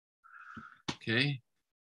Okay,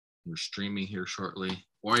 we're streaming here shortly.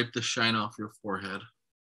 Wipe the shine off your forehead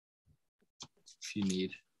if you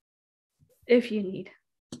need. If you need.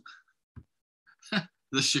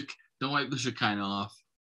 Don't wipe the Shekinah off.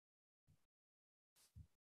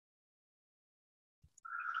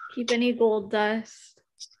 Keep any gold dust.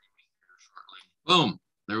 Boom,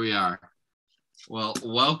 there we are. Well,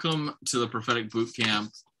 welcome to the Prophetic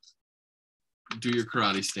Bootcamp. Do your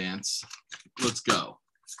karate stance. Let's go.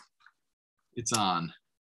 It's on.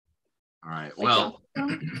 All right. Well,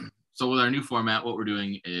 so with our new format, what we're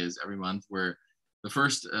doing is every month the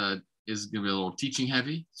first is going to be a little teaching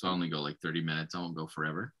heavy. So I only go like 30 minutes. I won't go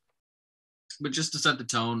forever. But just to set the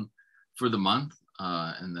tone for the month.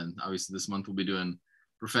 And then obviously this month we'll be doing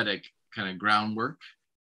prophetic kind of groundwork.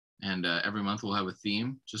 And every month we'll have a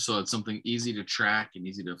theme, just so it's something easy to track and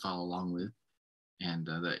easy to follow along with. And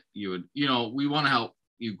that you would, we want to help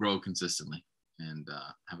you grow consistently and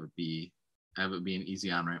have it be an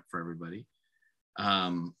easy on-ramp for everybody.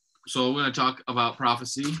 So we're going to talk about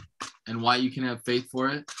prophecy and why you can have faith for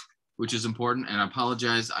it, which is important. And I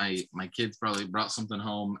apologize. My kids probably brought something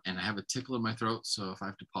home and I have a tickle in my throat. So if I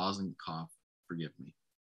have to pause and cough, forgive me.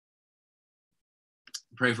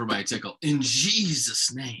 Pray for my tickle in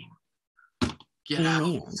Jesus' name. Get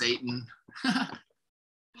out, Satan.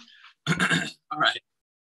 All right.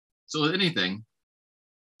 So with anything,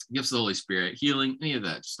 gifts of the Holy Spirit, healing, any of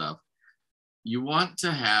that stuff, you want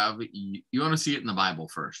to see it in the Bible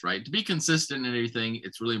first, right? To be consistent in everything,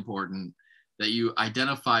 it's really important that you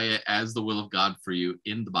identify it as the will of God for you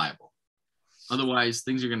in the Bible. Otherwise,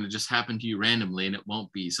 things are going to just happen to you randomly and it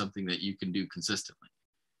won't be something that you can do consistently.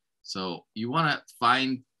 So you want to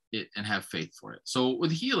find it and have faith for it. So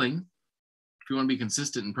with healing, if you want to be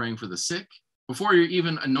consistent in praying for the sick, before you're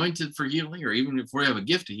even anointed for healing, or even before you have a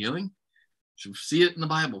gift of healing, you should see it in the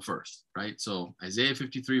Bible first, right? So Isaiah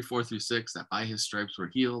 53, 4-6, that by his stripes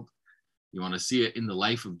we're healed. You want to see it in the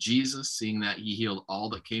life of Jesus, seeing that he healed all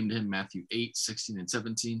that came to him, Matthew 8, 16 and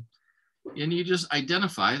 17. And you just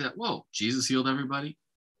identify that, whoa, Jesus healed everybody.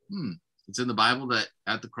 It's in the Bible that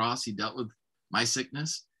at the cross he dealt with my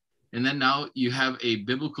sickness. And then now you have a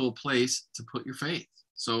biblical place to put your faith.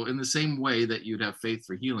 So in the same way that you'd have faith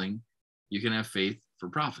for healing, you can have faith for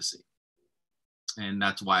prophecy. And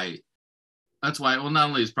that's why, well, not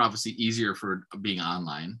only is prophecy easier for being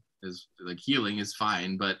online, is like healing is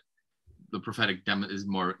fine, but the prophetic is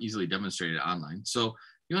more easily demonstrated online. So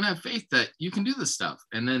you want to have faith that you can do this stuff.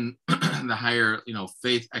 And then the higher,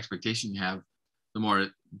 faith expectation you have, the more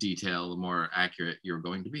detailed, the more accurate you're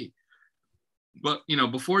going to be. But,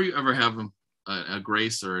 before you ever have a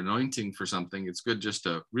grace or anointing for something, it's good just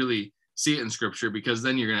to really see it in scripture, because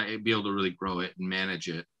then you're going to be able to really grow it and manage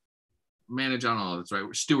on all that's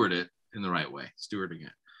right. Steward it in the right way, stewarding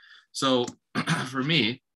it. So for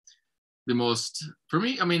me,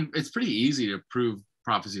 it's pretty easy to prove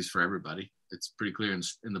prophecies for everybody. It's pretty clear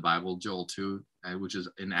in the Bible, Joel 2, which is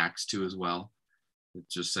in Acts 2 as well. It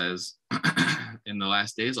just says, in the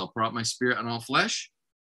last days, I'll pour out my spirit on all flesh.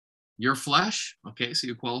 Your flesh, okay, so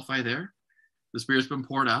you qualify there. The Spirit's been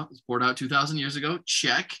poured out. It's poured out 2,000 years ago.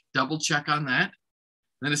 Check, double check on that.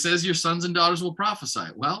 Then it says your sons and daughters will prophesy.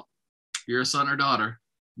 Well, you're a son or daughter,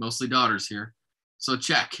 mostly daughters here. So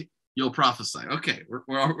check, you'll prophesy. Okay,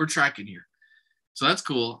 we're tracking here. So that's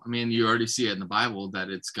cool. I mean, you already see it in the Bible that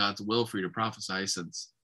it's God's will for you to prophesy since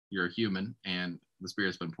you're a human and the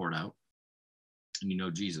Spirit's been poured out and you know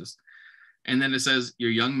Jesus. And then it says your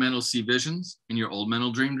young men will see visions and your old men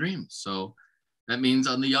will dream dreams. So that means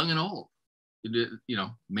on the young and old,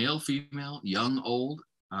 male, female, young, old,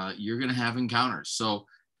 you're going to have encounters. So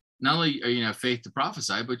not only are you going to have faith to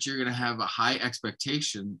prophesy, but you're going to have a high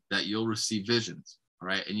expectation that you'll receive visions, all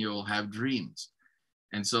right? And you'll have dreams.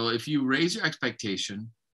 And so if you raise your expectation,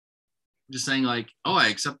 just saying like, oh, I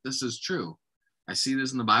accept this is true. I see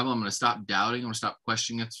this in the Bible. I'm going to stop doubting. I'm going to stop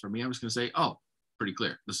questioning it's for me. I'm just going to say, oh, pretty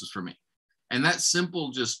clear. This is for me. And that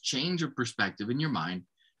simple just change of perspective in your mind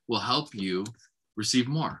will help you receive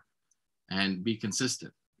more and be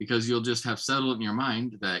consistent, because you'll just have settled in your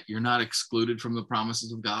mind that you're not excluded from the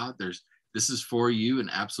promises of God. This is for you in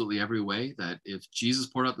absolutely every way, that if Jesus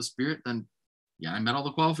poured out the Spirit, then yeah, I met all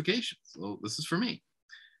the qualifications. So this is for me.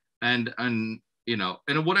 And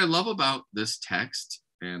what I love about this text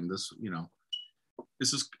and this,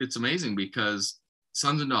 it's amazing because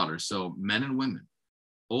sons and daughters, so men and women,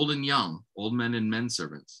 old and young, old men and men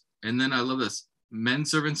servants. And then I love this, men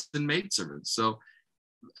servants and maid servants. So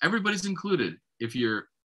everybody's included. If you're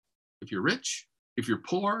rich, if you're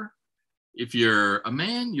poor, if you're a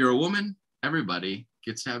man, you're a woman, everybody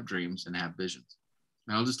gets to have dreams and have visions.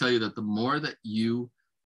 And I'll just tell you that the more that you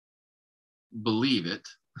believe it,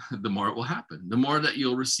 the more it will happen, the more that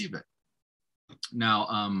you'll receive it. Now,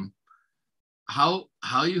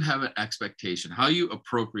 how you have an expectation, how you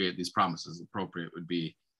appropriate these promises, appropriate would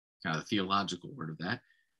be kind of the theological word of that,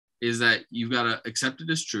 is that you've got to accept it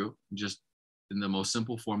as true, just in the most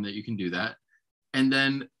simple form that you can do that. And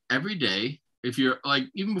then every day, if you're like,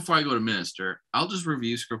 even before I go to minister, I'll just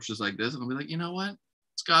review scriptures like this and I'll be like, you know what?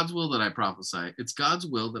 It's God's will that I prophesy. It's God's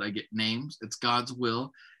will that I get names. It's God's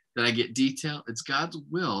will that I get detail. It's God's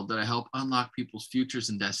will that I help unlock people's futures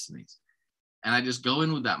and destinies. And I just go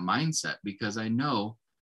in with that mindset because I know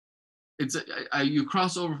you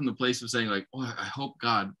cross over from the place of saying like, oh, I hope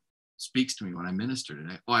God speaks to me when I minister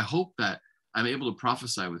today. Oh, I hope that I'm able to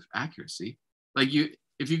prophesy with accuracy. Like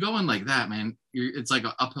if you go in like that, man, it's like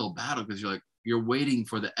an uphill battle because you're waiting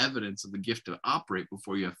for the evidence of the gift to operate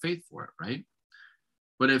before you have faith for it, right?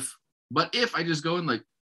 But if I just go in like,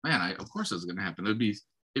 man, of course it's going to happen. It'd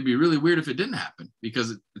be really weird if it didn't happen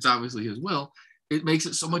because it's obviously His will. It makes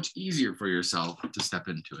it so much easier for yourself to step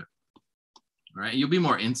into it, right? You'll be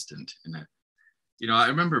more instant in it. You know, I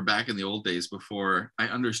remember back in the old days before I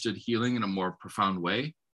understood healing in a more profound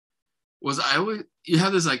way, you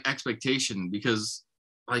have this like expectation because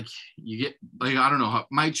like you get like, I don't know how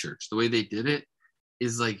my church, the way they did it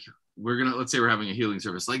is like, let's say we're having a healing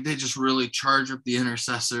service. Like they just really charge up the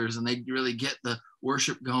intercessors and they really get the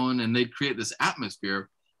worship going and they'd create this atmosphere.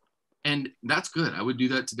 And that's good. I would do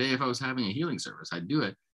that today if I was having a healing service. I'd do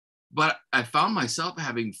it. But I found myself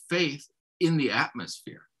having faith in the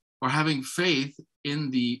atmosphere or having faith in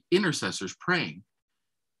the intercessors praying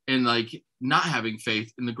and like not having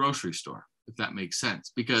faith in the grocery store, if that makes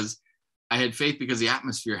sense. Because I had faith because the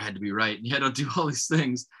atmosphere had to be right. And you had to do all these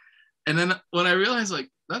things. And then when I realized like,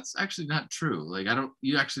 that's actually not true. Like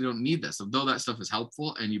you actually don't need this. Although that stuff is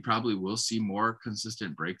helpful and you probably will see more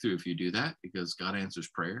consistent breakthrough if you do that because God answers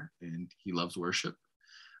prayer and He loves worship.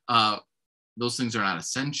 Those things are not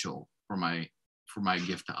essential for my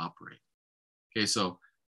gift to operate. Okay. So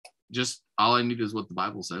just all I need is what the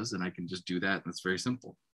Bible says and I can just do that. And it's very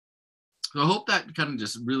simple. So I hope that kind of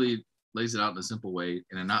just really lays it out in a simple way,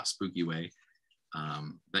 in a not spooky way,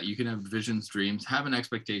 that you can have visions, dreams, have an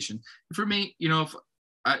expectation. And for me, you know,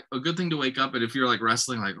 a good thing to wake up, and if you're like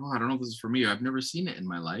wrestling, like, oh, I don't know if this is for me, or I've never seen it in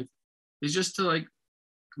my life, is just to like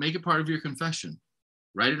make it part of your confession.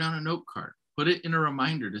 Write it on a note card. Put it in a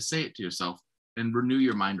reminder to say it to yourself and renew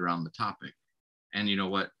your mind around the topic. And you know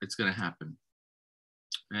what? It's going to happen.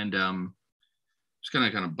 And just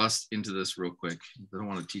gonna kind of bust into this real quick. I don't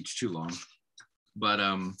want to teach too long, but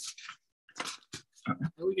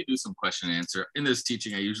we can do some question and answer. In this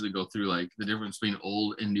teaching, I usually go through like the difference between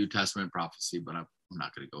Old and New Testament prophecy, but I'm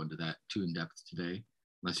not going to go into that too in depth today,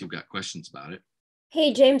 unless you've got questions about it.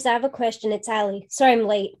 Hey, James, I have a question. It's Allie. Sorry I'm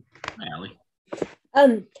late. Hi, Allie.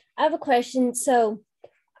 I have a question. So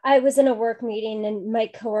I was in a work meeting and my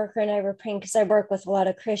coworker and I were praying because I work with a lot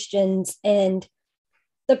of Christians, and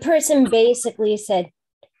the person basically said,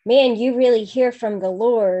 man, you really hear from the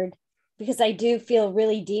Lord, because I do feel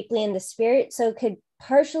really deeply in the spirit. So could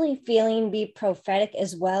partially feeling be prophetic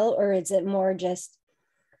as well? Or is it more just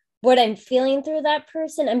what I'm feeling through that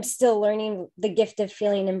person? I'm still learning the gift of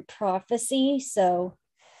feeling in prophecy. So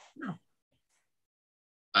yeah.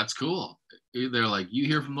 That's cool. They're like, you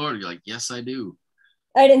hear from the Lord. You're like, yes, I do.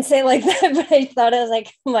 I didn't say it like that, but I thought I'm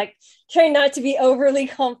like trying not to be overly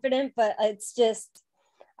confident, but it's just,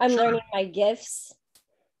 I'm learning my gifts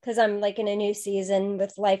because I'm like in a new season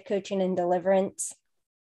with life coaching and deliverance.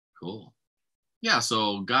 Cool. Yeah.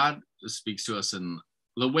 So God speaks to us, and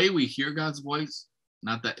the way we hear God's voice,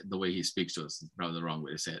 not that the way He speaks to us is probably the wrong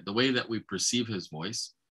way to say it. The way that we perceive His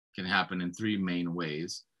voice can happen in three main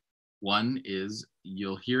ways. One is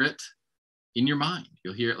you'll hear it in your mind.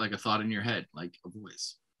 You'll hear it like a thought in your head, like a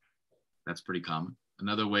voice. That's pretty common.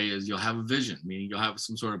 Another way is you'll have a vision, meaning you'll have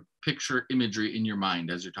some sort of picture imagery in your mind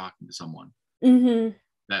as you're talking to someone. Mm-hmm.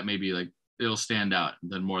 That may be like, it'll stand out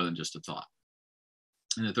than more than just a thought.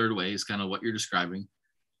 And the third way is kind of what you're describing,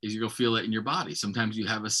 is you'll feel it in your body. Sometimes you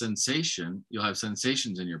have a sensation, you'll have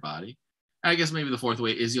sensations in your body. I guess maybe the fourth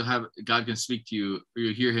way is God can speak to you, or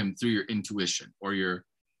you hear Him through your intuition, or your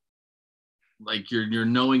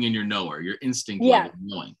knowing and your knower, your instinct level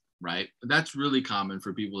knowing, right? That's really common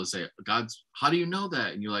for people to say, how do you know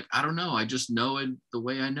that? And you're like, I don't know. I just know it the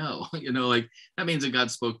way I know. You know, like that means that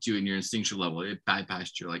God spoke to you in your instinctual level. It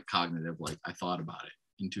bypassed your like cognitive, like I thought about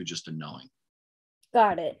it, into just a knowing.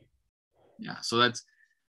 Got it. Yeah. So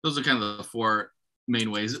those are kind of the four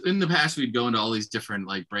main ways. In the past, we'd go into all these different,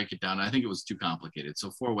 like break it down. I think it was too complicated.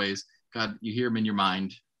 So 4 ways. God, you hear Him in your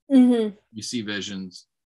mind. Mm-hmm. You see visions.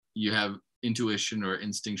 You have intuition or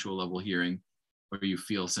instinctual level hearing, or you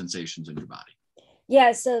feel sensations in your body.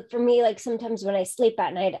 Yeah, so for me, like sometimes when I sleep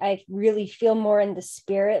at night, I really feel more in the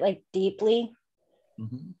spirit, like deeply,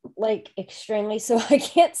 like extremely. So I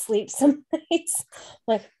can't sleep some nights.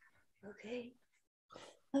 Like,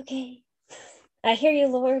 okay, I hear you,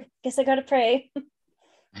 Lord. Guess I gotta pray.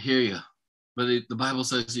 I hear you. But the Bible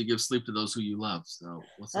says you give sleep to those who you love. So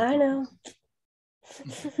what's that? I know.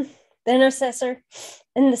 The intercessor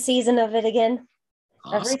in the season of it again.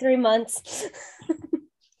 Awesome. Every 3 months.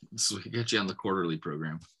 So we get you on the quarterly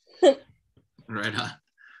program. Right on.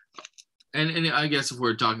 And I guess if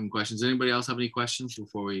we're talking questions, anybody else have any questions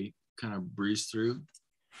before we kind of breeze through?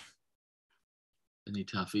 Any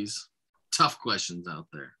toughies? Tough questions out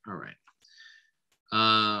there. All right.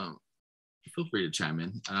 Feel free to chime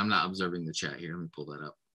in. I'm not observing the chat here. Let me pull that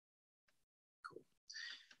up. Cool.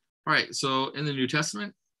 All right. So in the New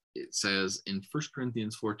Testament, it says in 1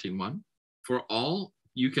 Corinthians 14:1, for all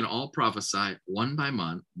you can all prophesy one by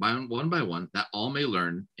one, that all may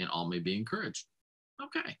learn and all may be encouraged.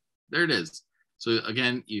 Okay, there it is. So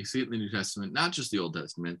again, you see it in the New Testament, not just the Old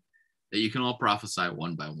Testament, that you can all prophesy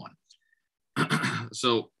one by one.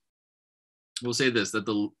 So we'll say this, that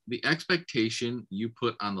the expectation you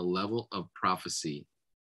put on the level of prophecy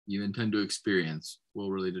you intend to experience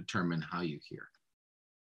will really determine how you hear.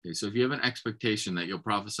 Okay, so if you have an expectation that you'll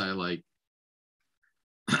prophesy like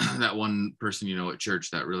that one person you know at church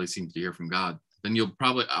that really seems to hear from God, then you'll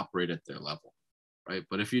probably operate at their level, right?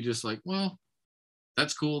 But if you just like, well,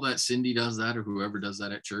 that's cool that Cindy does that or whoever does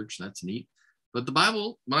that at church, that's neat. But the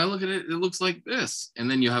Bible, when I look at it, it looks like this. And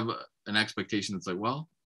then you have an expectation that's like, well,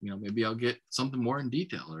 maybe I'll get something more in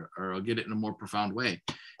detail or I'll get it in a more profound way.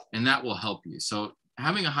 And that will help you. So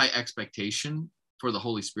having a high expectation for the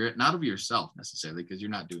Holy Spirit, not of yourself necessarily, because you're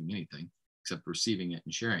not doing anything except receiving it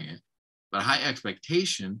and sharing it, but a high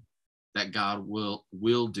expectation that God will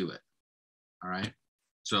do it. All right.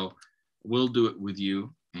 So we'll do it with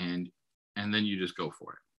you and then you just go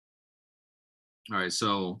for it. All right.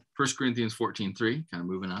 So 1 Corinthians 14:3, kind of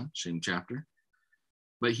moving on, same chapter.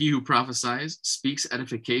 But he who prophesies speaks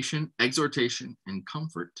edification, exhortation, and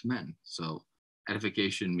comfort to men. So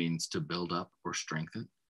edification means to build up or strengthen.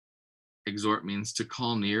 Exhort means to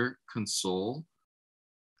call near, console.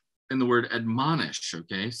 And the word admonish,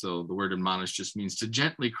 okay? So the word admonish just means to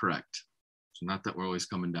gently correct. So not that we're always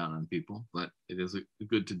coming down on people, but it is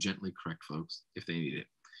good to gently correct folks if they need it.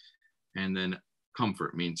 And then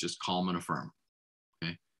comfort means just calm and affirm,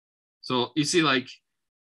 okay? So you see, like,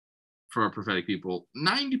 for our prophetic people,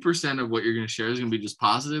 90% of what you're going to share is going to be just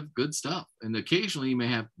positive, good stuff. And occasionally you may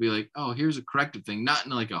have to be like, oh, here's a corrective thing, not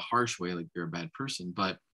in like a harsh way, like you're a bad person,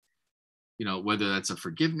 but whether that's a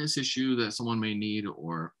forgiveness issue that someone may need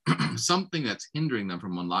or something that's hindering them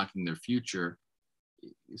from unlocking their future,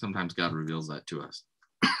 sometimes God reveals that to us.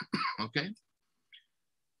 Okay.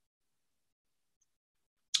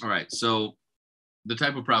 All right. So the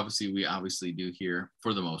type of prophecy we obviously do here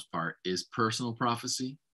for the most part is personal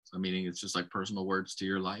prophecy. So meaning it's just like personal words to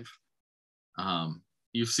your life.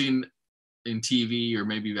 You've seen in TV, or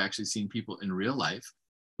maybe you've actually seen people in real life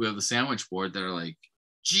who have the sandwich board that are like,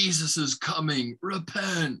 Jesus is coming,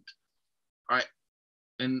 repent. All right.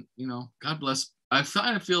 And, God bless. I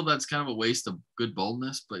kind of feel that's kind of a waste of good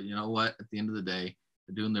boldness, but you know what? At the end of the day,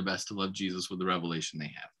 they're doing their best to love Jesus with the revelation they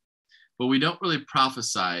have. But we don't really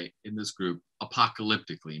prophesy in this group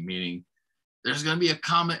apocalyptically, meaning there's going to be a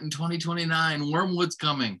comet in 2029, wormwood's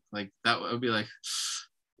coming. Like that would be like,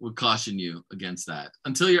 would caution you against that.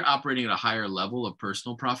 Until you're operating at a higher level of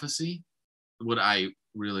personal prophecy, would I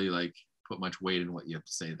really like put much weight in what you have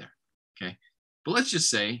to say there. Okay. But let's just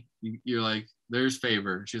say you're like, there's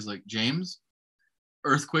Favor. She's like, James,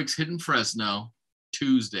 earthquakes hitting Fresno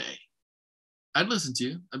Tuesday. I'd listen to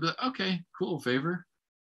you. I'd be like, okay, cool, Favor.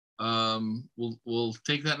 We'll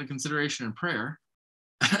take that into consideration in prayer.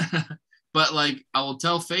 But like, I will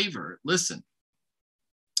tell Favor, listen,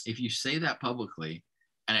 if you say that publicly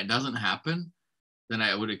and it doesn't happen, then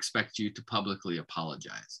I would expect you to publicly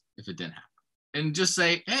apologize if it didn't happen. And just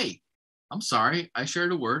say, hey, I'm sorry, I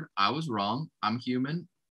shared a word. I was wrong. I'm human.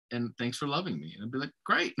 And thanks for loving me. And I'd be like,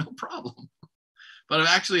 great, no problem. But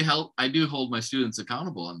I do hold my students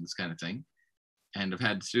accountable on this kind of thing. And I've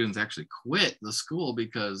had students actually quit the school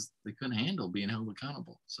because they couldn't handle being held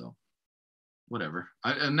accountable. So whatever.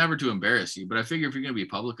 I'm never to embarrass you, but I figure if you're going to be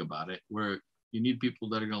public about it, where you need people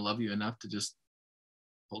that are going to love you enough to just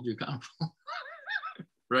hold you accountable,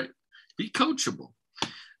 right? Be coachable.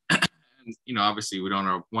 And, obviously we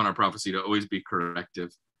don't want our prophecy to always be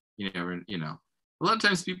corrective. A lot of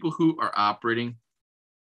times people who are operating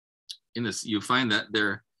in this, you find that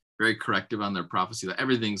they're very corrective on their prophecy, that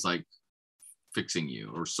everything's like fixing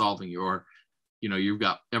you or solving you, or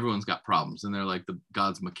everyone's got problems, and they're like the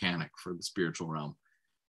God's mechanic for the spiritual realm.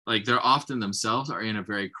 Like they're often themselves are in a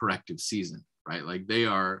very corrective season, right? Like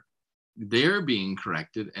they're being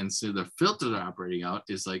corrected, and so the filter they're operating out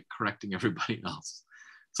is like correcting everybody else.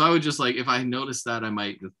 So I would just like, if I notice that, I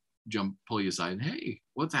might pull you aside and, hey,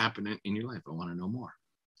 what's happening in your life? I want to know more.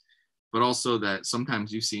 But also that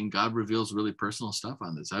sometimes you've seen God reveals really personal stuff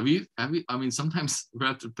on this. Have you, I mean, sometimes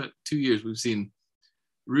after 2 years, we've seen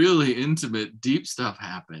really intimate, deep stuff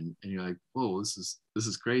happen. And you're like, whoa, this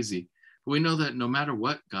is crazy. But we know that no matter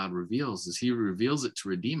what God reveals, he reveals it to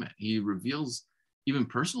redeem it. He reveals even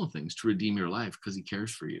personal things to redeem your life because he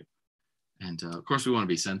cares for you. And of course, we want to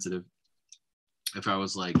be sensitive. If I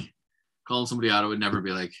was like calling somebody out, I would never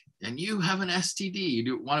be like, and you have an STD. You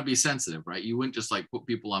do want to be sensitive, right? You wouldn't just like put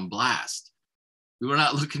people on blast. We were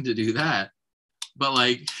not looking to do that. But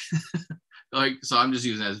like, so I'm just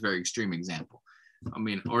using that as a very extreme example. I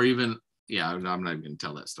mean, or even, I'm not even going to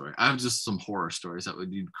tell that story. I have just some horror stories that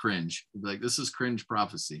would you'd cringe. You'd be like, this is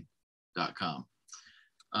cringeprophecy.com.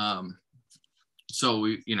 So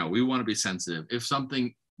we want to be sensitive. If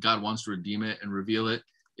something, God wants to redeem it and reveal it,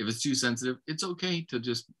 if it's too sensitive, it's okay to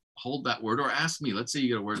just hold that word, or ask me. Let's say you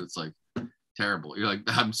get a word that's like terrible. You're like,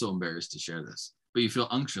 I'm so embarrassed to share this, but you feel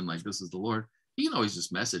unction like this is the Lord. You can always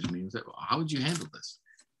just message me and say, well, how would you handle this?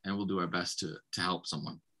 And we'll do our best to help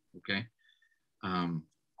someone. Okay.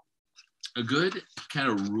 A good kind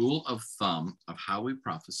of rule of thumb of how we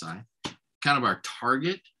prophesy, kind of our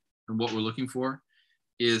target and what we're looking for,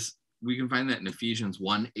 is we can find that in Ephesians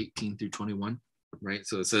 1:18-21, right?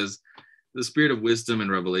 So it says, the spirit of wisdom and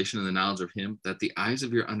revelation and the knowledge of him, that the eyes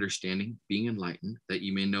of your understanding being enlightened, that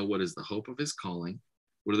you may know what is the hope of his calling,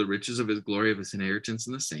 what are the riches of his glory, of his inheritance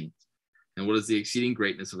in the saints, and what is the exceeding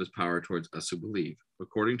greatness of his power towards us who believe,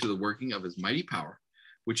 according to the working of his mighty power,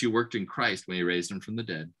 which he worked in Christ when he raised him from the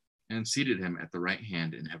dead and seated him at the right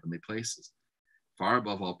hand in heavenly places, far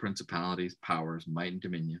above all principalities, powers, might, and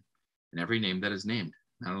dominion, and every name that is named,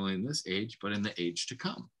 not only in this age, but in the age to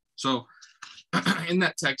come. So in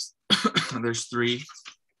that text, there's three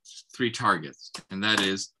targets, and that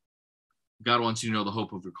is, God wants you to know the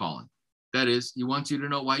hope of your calling. That is, he wants you to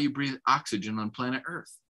know why you breathe oxygen on planet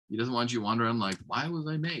Earth. He doesn't want you to wander around like, why was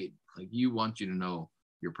I made? Like, you want you to know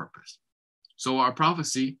your purpose. So our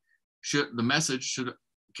prophecy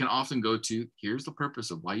can often go to, here's the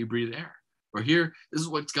purpose of why you breathe air, or this is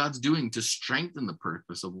what God's doing to strengthen the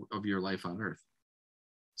purpose of your life on earth.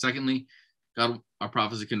 Secondly, our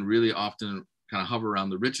prophecy can really often kind of hover around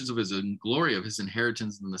the riches of his glory, of his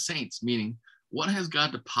inheritance in the saints, meaning what has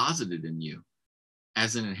God deposited in you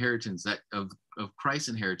as an inheritance of Christ's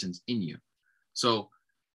inheritance in you. So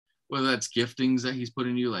whether that's giftings that he's put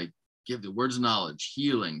in you, like give the words of knowledge,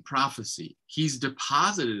 healing, prophecy, he's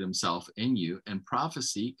deposited himself in you, and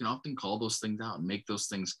prophecy can often call those things out and make those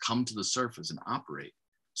things come to the surface and operate.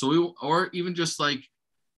 So or even just like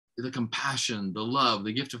the compassion, the love,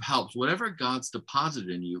 the gift of helps, whatever God's deposited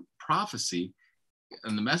in you, prophecy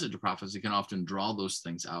and the message of prophecy can often draw those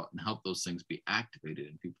things out and help those things be activated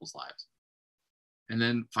in people's lives. And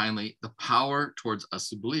then finally, the power towards us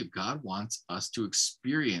to believe. God wants us to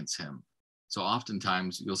experience him. So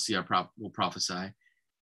oftentimes you'll see we'll prophesy,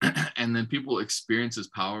 and then people experience his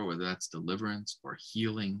power, whether that's deliverance or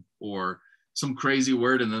healing or some crazy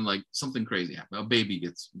word, and then like something crazy happens. A baby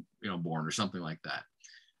gets born or something like that.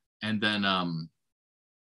 And then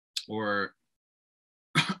or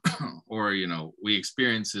we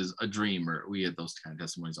experience a dream, or we get those kind of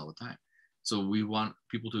testimonies all the time. So we want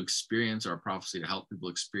people to experience our prophecy, to help people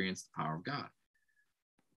experience the power of God.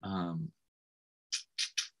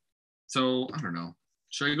 So I don't know.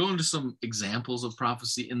 Should I go into some examples of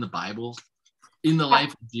prophecy in the Bible, in the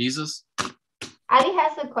life of Jesus? Addie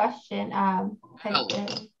has a question.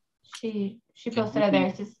 She posted it there.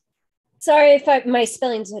 It's just... Sorry if my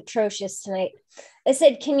spelling's atrocious tonight. I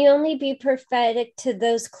said, can you only be prophetic to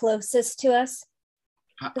those closest to us?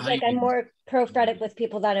 Because I'm more prophetic with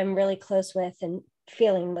people that I'm really close with and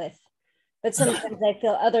feeling with. But sometimes I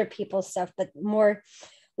feel other people's stuff, but more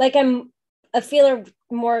like I'm a feeler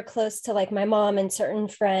more close to like my mom and certain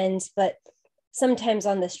friends. But sometimes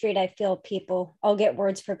on the street, I feel people. I'll get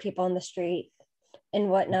words for people on the street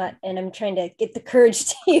and whatnot. And I'm trying to get the courage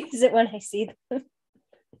to use it when I see them.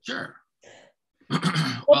 Sure.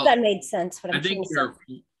 Hope that made sense. What I'm think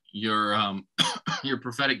your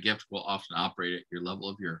prophetic gift will often operate at your level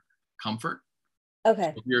of your comfort.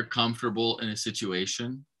 Okay. If you're comfortable in a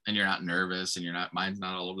situation and you're not nervous and mind's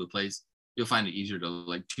not all over the place, you'll find it easier to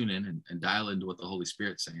like tune in and dial into what the Holy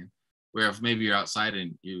Spirit's saying. Where if maybe you're outside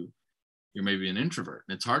and you're maybe an introvert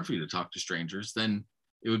and it's hard for you to talk to strangers, then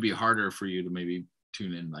it would be harder for you to maybe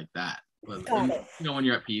tune in like that. But Got it. you know, when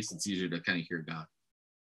you're at peace, it's easier to kind of hear God.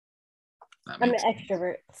 That I'm an makes sense.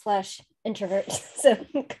 extrovert / introvert, so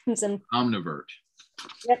it comes in. Omnivert.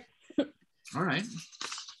 Yep. All right.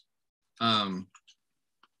 All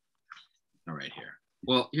right here.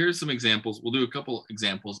 Well, here's some examples. We'll do a couple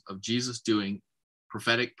examples of Jesus doing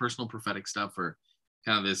personal prophetic stuff, or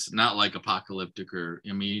kind of this, not like apocalyptic, or,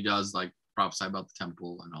 I mean, he does like prophesy about the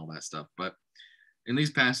temple and all that stuff. But in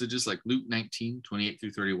these passages, like Luke 19, 28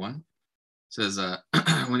 through 31, says,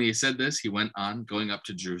 when he said this, he went on going up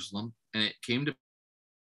to Jerusalem, and it came to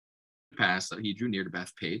pass that he drew near to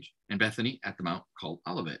Bethpage and Bethany at the mount called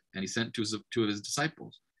Olivet, and he sent two of his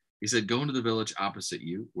disciples. He said, go into the village opposite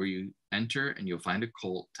you, where you enter, and you'll find a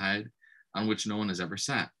colt tied on which no one has ever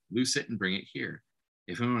sat. Loose it and bring it here.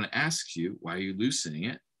 If anyone asks you, why are you loosening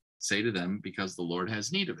it? Say to them, because the Lord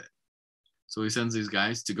has need of it. So he sends these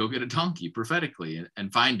guys to go get a donkey prophetically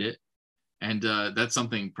and find it. And that's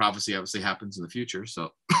something, prophecy obviously happens in the future. So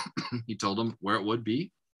he told them where it would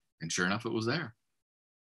be. And sure enough, it was there.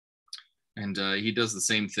 And he does the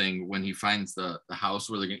same thing when he finds the house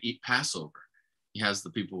where they're going to eat Passover. He has the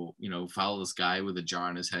people, follow this guy with a jar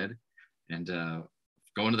on his head and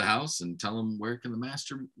go into the house and tell him, where can the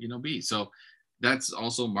master, be? So that's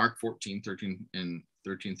also Mark 14, 13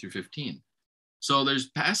 through 15. So there's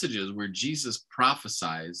passages where Jesus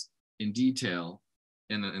prophesies in detail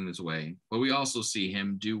in this way, but we also see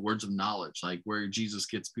him do words of knowledge, like where Jesus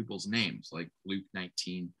gets people's names, like Luke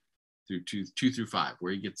 19 through 2 through 5,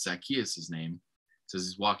 where he gets Zacchaeus' name. It says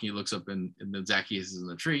he's walking, he looks up and then Zacchaeus is in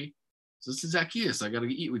the tree. So this is Zacchaeus, I got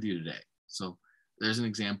to eat with you today. So there's an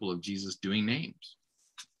example of Jesus doing names.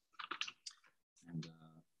 And,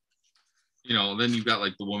 then you've got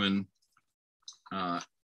like the woman, what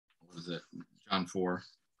was it? John 4,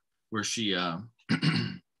 where she,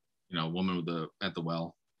 woman at the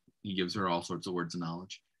well, he gives her all sorts of words of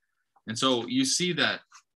knowledge. And so you see that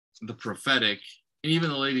the prophetic, and even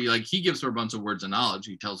the lady, like he gives her a bunch of words of knowledge.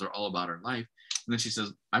 He tells her all about her life. And then she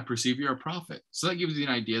says, I perceive you're a prophet. So that gives you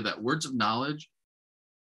an idea that words of knowledge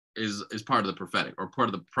is part of the prophetic, or part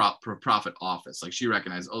of the prophet office. Like she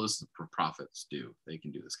recognizes, oh, this is what prophets do. They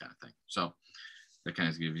can do this kind of thing. So that kind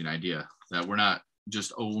of gives you an idea that we're not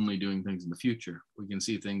just only doing things in the future. We can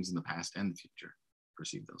see things in the past and the future,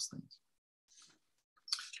 perceive those things.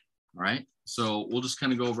 All right. So we'll just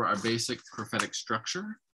kind of go over our basic prophetic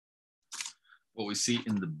structure, what we see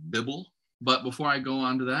in the Bible. But before I go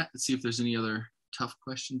on to that, let's see if there's any other tough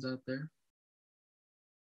questions out there.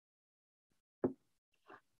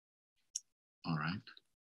 All right.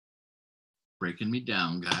 Breaking me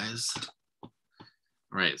down, guys. All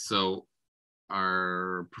right. So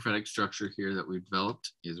our prophetic structure here that we've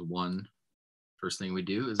developed is first thing we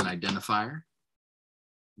do is an identifier.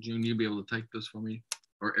 June, you'll be able to type this for me,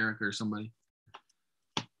 or Erica or somebody.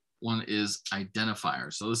 One is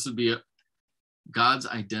identifier. So this would be God's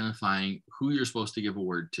identifying who you're supposed to give a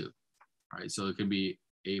word to. All right. So it could be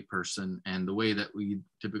a person. And the way that we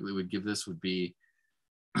typically would give this would be,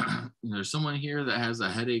 there's someone here that has a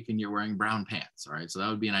headache and you're wearing brown pants. All right. So that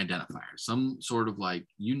would be an identifier. Some sort of like,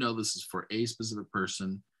 this is for a specific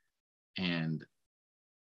person. And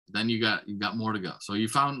then you got more to go. So you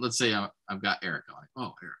found, let's say I've got Erica. Like,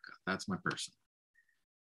 oh, Erica, that's my person.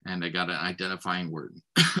 And I got an identifying word,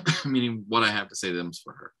 meaning what I have to say to them is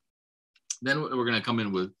for her. Then we're going to come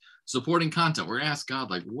in with supporting content. We're going to ask God,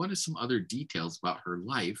 like, what are some other details about her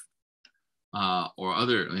life, or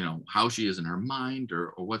other, how she is in her mind,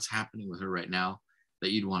 or what's happening with her right now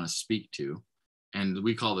that you'd want to speak to. And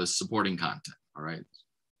we call this supporting content. All right.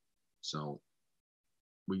 So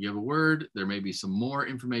we give a word. There may be some more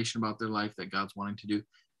information about their life that God's wanting to do.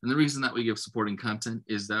 And the reason that we give supporting content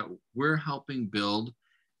is that we're helping build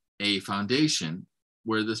a foundation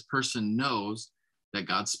where this person knows that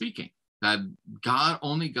God's speaking, that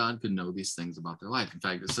only God could know these things about their life. In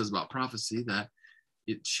fact, it says about prophecy that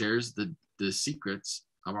it shares the secrets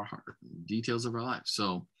of our heart, details of our life.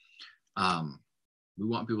 So we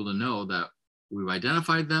want people to know that we've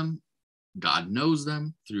identified them. God knows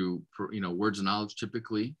them through, words of knowledge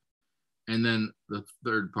typically. And then the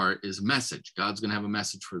third part is message. God's going to have a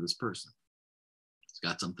message for this person. He's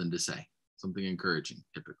got something to say, something encouraging,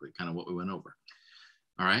 typically, kind of what we went over.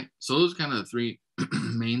 All right. So those are kind of the three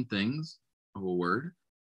main things of a word.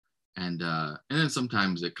 And then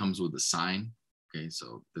sometimes it comes with a sign. Okay.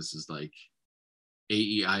 So this is like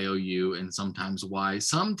A-E-I-O-U and sometimes Y.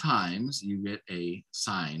 Sometimes you get a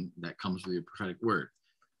sign that comes with your prophetic word.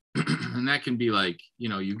 And that can be like,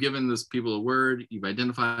 you've given this people a word, you've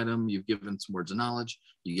identified them, you've given some words of knowledge,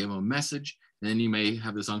 you give them a message, and then you may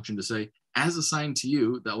have this unction to say, as a sign to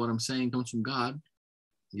you that what I'm saying comes from God,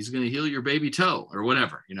 he's going to heal your baby toe or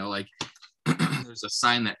whatever, there's a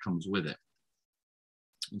sign that comes with it.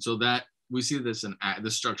 And so that we see this in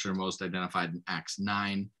this structure most identified in Acts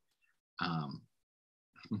 9.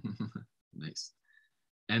 Nice.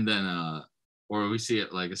 And then, or we see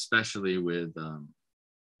it like especially with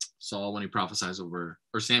Saul when he prophesies over,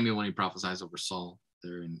 or Samuel when he prophesies over Saul.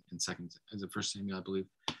 There in second, is it First Samuel, I believe.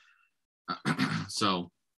 So,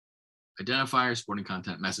 identifier, supporting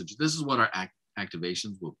content, message. This is what our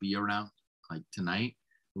activations will be around. Like tonight,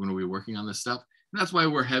 we're going to be working on this stuff. And that's why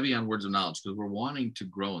we're heavy on words of knowledge, because we're wanting to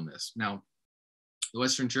grow in this. Now, the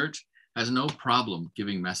Western Church has no problem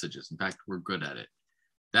giving messages. In fact, we're good at it.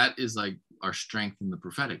 That is like our strength in the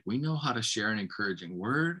prophetic. We know how to share an encouraging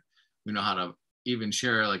word. We know how to even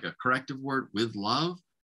share like a corrective word with love.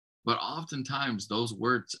 But oftentimes those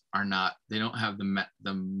words are not, they don't have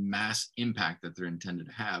the mass impact that they're intended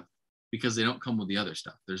to have, because they don't come with the other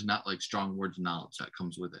stuff. There's not like strong words of knowledge that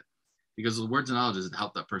comes with it, because the words of knowledge is to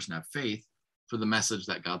help that person have faith for the message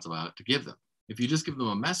that God's about to give them. If you just give them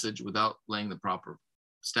a message without laying the proper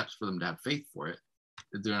steps for them to have faith for it,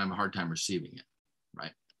 they're going to have a hard time receiving it,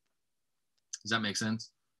 right? Does that make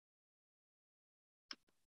sense?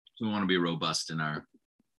 So we want to be robust in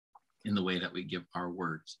the way that we give our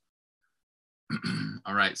words.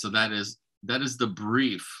 All right, so that is the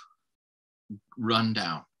brief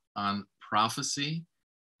rundown on prophecy,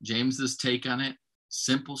 James's take on it,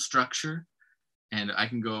 simple structure, and I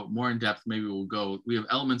can go more in depth. Maybe we have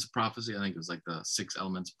elements of prophecy. I think it was like the 6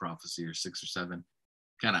 elements of prophecy, or 6 or 7,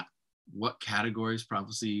 kind of what categories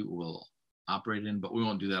prophecy will operate in, but we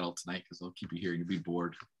won't do that all tonight because I'll keep you here and you'll be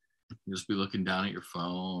bored. You'll just be looking down at your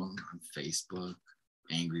phone, on Facebook,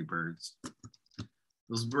 Angry Birds.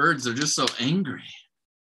 Those birds are just so angry.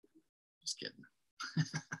 Just kidding.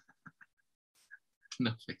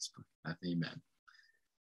 No Facebook. Amen.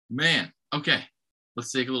 Man, okay.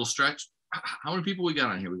 Let's take a little stretch. How many people we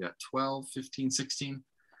got on here? We got 12, 15, 16.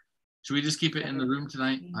 Should we just keep it in the room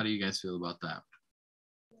tonight? How do you guys feel about that?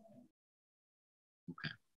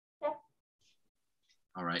 Okay.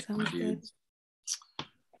 All right, my dudes.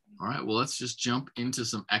 All right, well, let's just jump into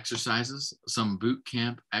some exercises, some boot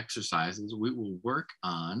camp exercises. We will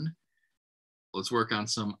let's work on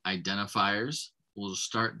some identifiers. We'll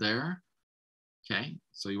start there. Okay,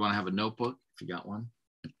 so you want to have a notebook if you got one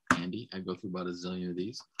handy. I go through about a zillion of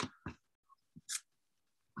these.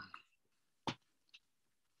 All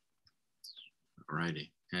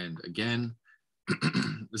righty, and again,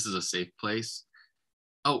 this is a safe place.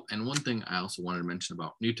 Oh, and one thing I also wanted to mention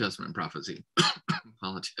about New Testament prophecy.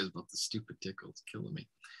 Apologize about the stupid tickle. It's killing me.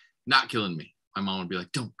 Not killing me. My mom would be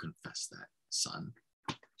like, don't confess that, son.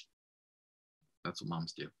 That's what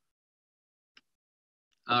moms do.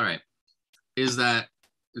 All right. Is that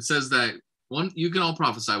it says that you can all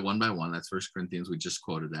prophesy one by one. That's 1 Corinthians. We just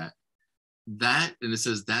quoted that. And it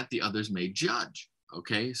says that the others may judge.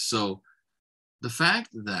 Okay. So the fact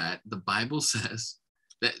that the Bible says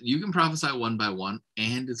that you can prophesy one by one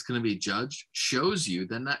and it's going to be judged shows you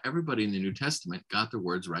that not everybody in the New Testament got their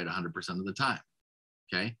words right 100% of the time.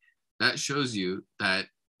 Okay. That shows you that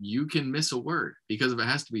you can miss a word, because if it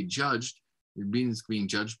has to be judged, it means being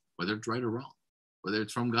judged whether it's right or wrong, whether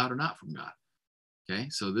it's from God or not from God. Okay.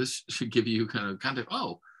 So this should give you kind of context.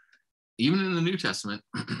 Oh, even in the New Testament,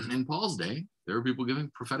 in Paul's day, there were people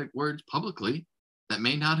giving prophetic words publicly that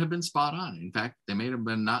may not have been spot on. In fact, they may have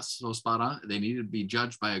been not so spot on. They needed to be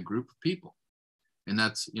judged by a group of people. And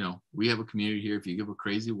that's, we have a community here. If you give a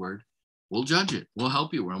crazy word, we'll judge it. We'll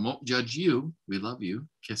help you. We won't judge you. We love you.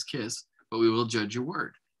 Kiss, kiss. But we will judge your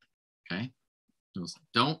word. Okay? So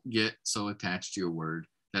don't get so attached to your word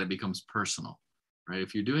that it becomes personal. Right?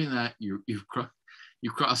 If you're doing that, you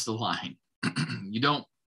crossed the line. You don't.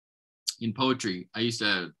 In poetry, I was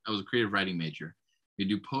a creative writing major. You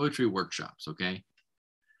do poetry workshops, okay?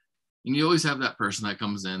 And you always have that person that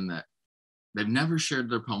comes in that they've never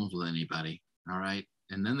shared their poems with anybody, all right?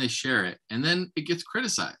 And then they share it, and then it gets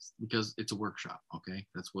criticized because it's a workshop, okay?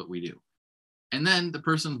 That's what we do. And then the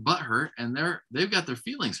person's butt hurt, and they've got their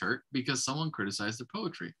feelings hurt because someone criticized their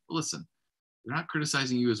poetry. Well, listen, they're not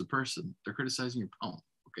criticizing you as a person. They're criticizing your poem,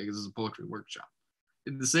 okay? Because it's a poetry workshop.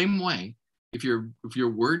 In the same way, if your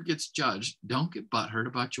word gets judged, don't get butthurt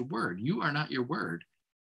about your word. You are not your word.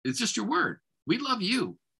 It's just your word. We love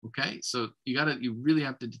you. Okay. So you really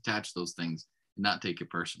have to detach those things and not take it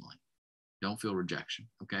personally. Don't feel rejection.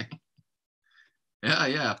 Okay.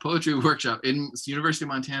 Yeah. Poetry workshop in University of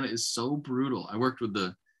Montana is so brutal. I worked with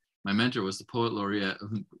my mentor was the poet laureate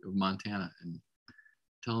of Montana, and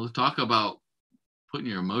talk about putting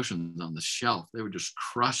your emotions on the shelf. They would just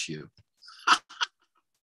crush you.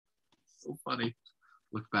 So funny.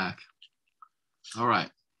 Look back. All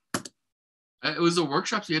right. It was the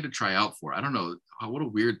workshops you had to try out for. I don't know. What a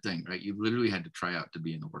weird thing, right? You literally had to try out to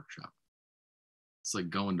be in the workshop. It's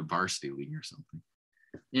like going to varsity league or something.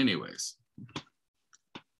 Anyways,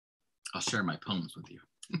 I'll share my poems with you.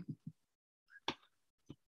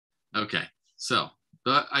 Okay, so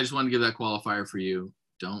I just want to give that qualifier for you.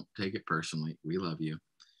 Don't take it personally. We love you.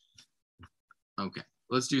 Okay,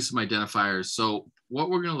 let's do some identifiers. So what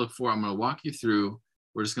we're going to look for, I'm going to walk you through.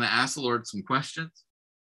 We're just going to ask the Lord some questions.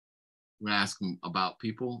 We're going to ask him about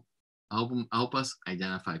people, help us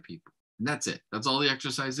identify people. And that's it. That's all the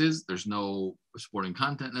exercise is. There's no supporting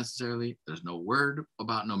content necessarily. There's no word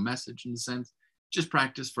about, no message in the sense. Just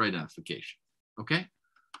practice for identification. Okay?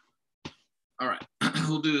 All right.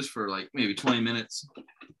 We'll do this for like maybe 20 minutes.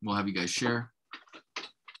 We'll have you guys share.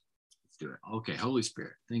 Let's do it. Okay. Holy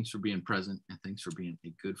Spirit, thanks for being present and thanks for being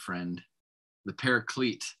a good friend. The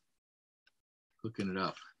Paraclete, hooking it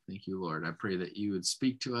up. Thank you, Lord. I pray that you would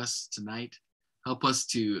speak to us tonight. Help us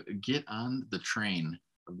to get on the train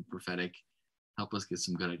of the prophetic. Help us get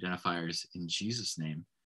some good identifiers in Jesus' name.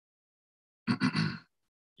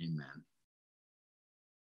 Amen.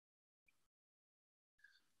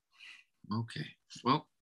 Okay, well,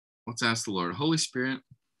 let's ask the Lord. Holy Spirit,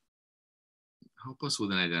 help us with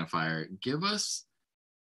an identifier. Give us,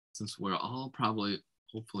 since we're all probably,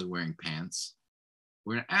 hopefully wearing pants,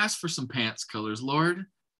 we're going to ask for some pants colors. Lord,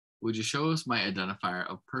 would you show us my identifier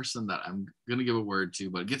of person that I'm going to give a word to,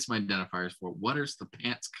 but it gets my identifiers for what is the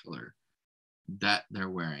pants color that they're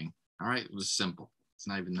wearing? All right, it was simple. It's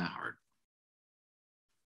not even that hard.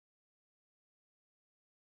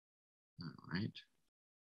 All right.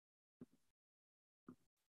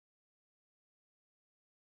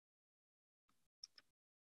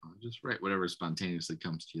 I'll just write whatever spontaneously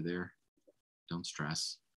comes to you there. Don't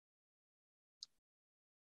stress.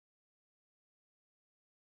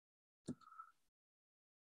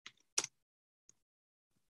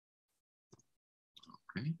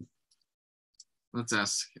 Okay. Let's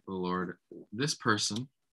ask the Lord, this person,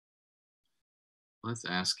 let's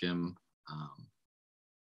ask him,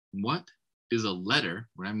 what is a letter,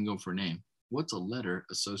 we're not even going for a name, what's a letter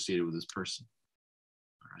associated with this person?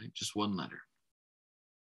 All right, just one letter.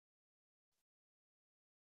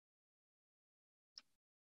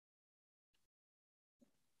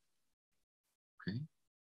 Okay.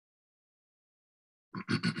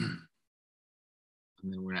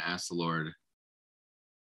 And then we're going to ask the Lord,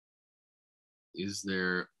 is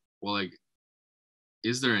there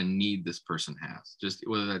a need this person has? Just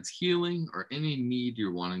whether that's healing or any need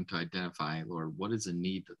you're wanting to identify, Lord, what is a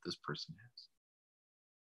need that this person has?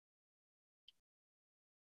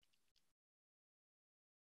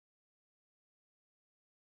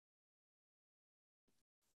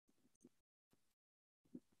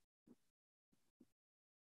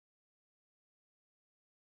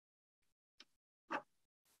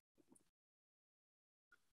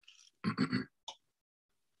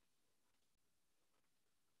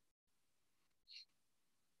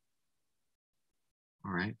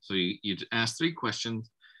 All right, so you ask 3 questions,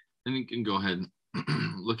 then you can go ahead and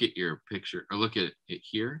look at your picture or look at it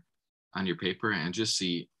here on your paper and just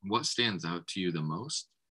see what stands out to you the most.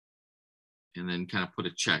 And then kind of put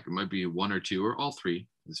a check. It might be 1 or 2 or all 3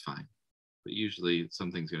 is fine. But usually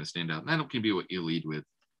something's going to stand out. And that can be what you lead with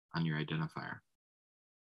on your identifier.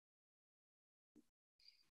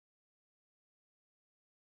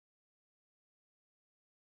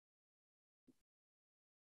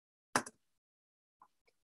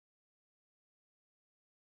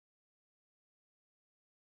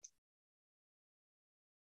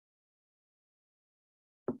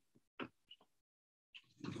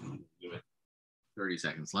 Give it 30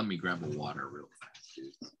 seconds. Let me grab a water real fast,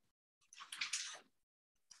 dude.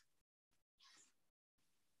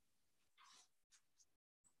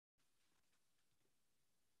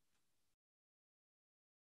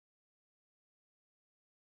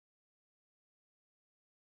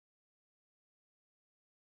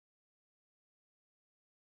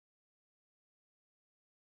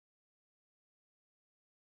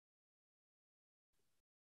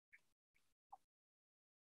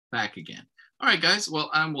 Back again. All right, guys. Well,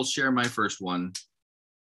 I will share my first one.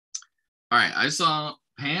 All right, I saw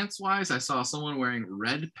pants wise, I saw someone wearing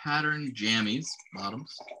red pattern jammies,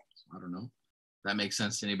 bottoms. I don't know if that makes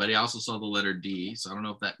sense to anybody. I also saw the letter D, so I don't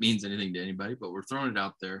know if that means anything to anybody, but we're throwing it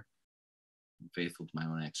out there. I'm faithful to my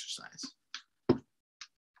own exercise.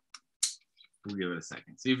 We'll give it a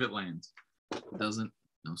second. See if it lands. If it doesn't,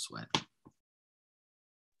 no sweat.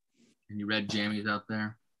 Any red jammies out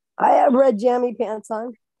there? I have red jammy pants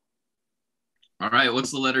on. All right, what's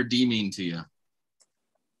the letter D mean to you?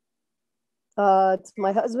 It's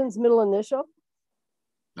my husband's middle initial.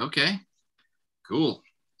 Okay. Cool.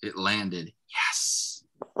 It landed. Yes.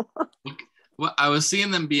 Look, well, I was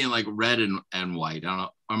seeing them being like red and white. I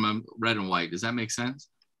don't know. Red and white. Does that make sense?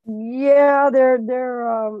 Yeah, they're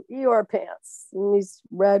Eeyore pants. And he's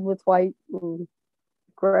red with white and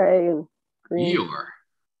gray and green.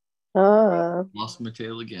 Eeyore. Lost my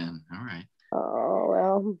tail again. All right. Oh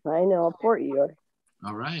well, I know. Poor Eeyore.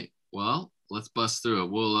 All right. Well, let's bust through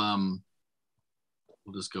it. We'll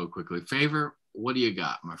just go quickly. Favor, what do you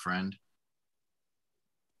got, my friend?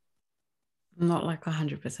 I'm not like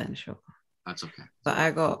 100% sure. That's okay. But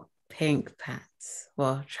I got pink pants.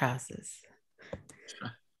 Well, trousers.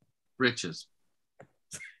 Riches.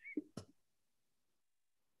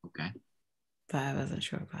 Okay. But I wasn't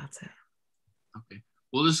sure about it. Okay.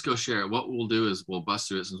 We'll just go share it. What we'll do is we'll bust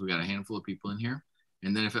through it since we got a handful of people in here.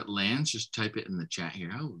 And then if it lands, just type it in the chat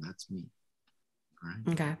here. Oh, that's me. All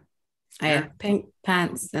right. Okay. I have pink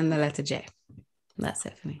pants and the letter J. That's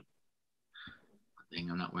it for me.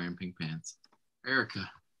 Dang, I'm not wearing pink pants. Erica.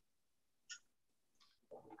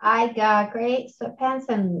 I got gray sweatpants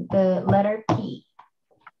and the letter P.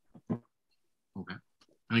 Okay.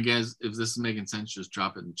 And guys, if this is making sense, just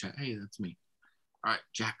drop it in the chat. Hey, that's me. All right,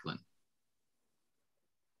 Jacqueline.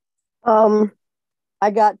 I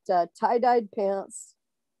got tie-dyed pants,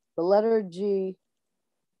 the letter G.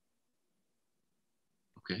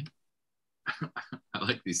 Okay. I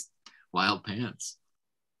like these wild pants.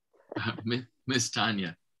 Miss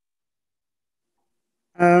Tanya.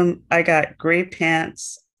 I got gray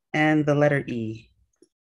pants and the letter E.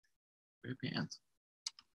 Gray pants.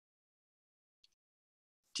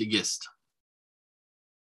 Tigist.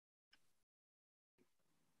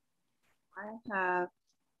 I have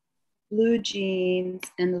blue jeans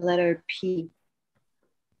and the letter P.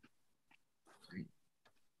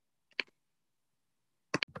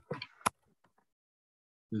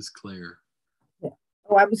 Miss Claire.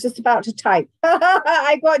 Oh, I was just about to type.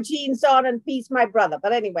 I got jeans on and Pete's my brother.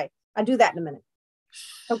 But anyway, I'll do that in a minute.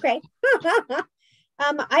 Okay.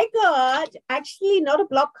 I got actually not a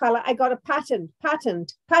block color. I got a patterned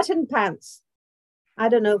pants. I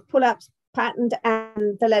don't know, pull-ups, patterned,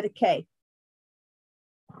 and the letter K.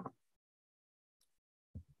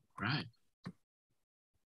 Right.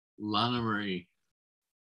 Lana Marie.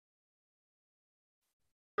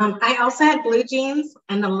 I also had blue jeans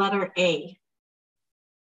and the letter A.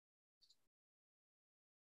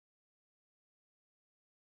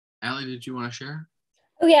 Allie, did you want to share?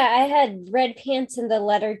 Oh yeah, I had red pants and the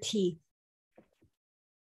letter T.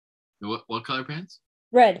 What color pants?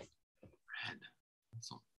 Red. Red.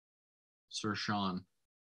 Awesome. Sir Sean.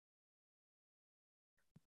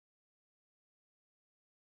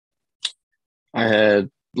 I had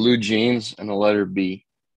blue jeans and the letter B.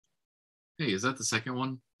 Hey, is that the second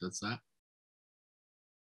one? That's that?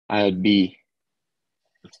 I had B.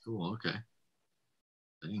 That's cool. Okay.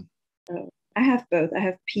 Dang. I have both. I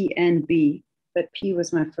have P and B, but P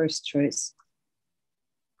was my first choice.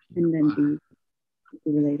 And then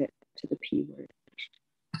B related to the P word.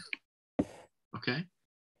 Okay.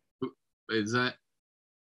 Is that?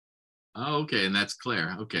 Oh, okay. And that's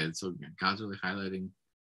Claire. Okay. So God's really highlighting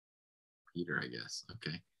Peter, I guess.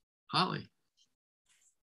 Okay. Holly.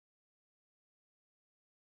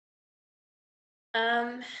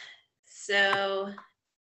 So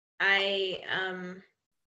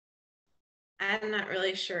I'm not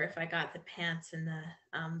really sure if I got the pants in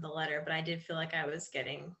the letter, but I did feel like I was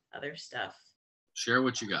getting other stuff. Share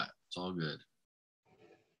what you got. It's all good.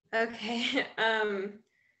 Okay.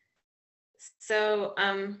 So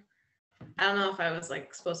I don't know if I was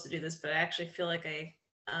like supposed to do this, but I actually feel like I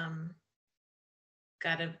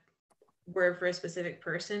got a word for a specific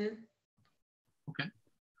person. Okay.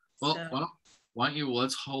 Well, So, why don't you,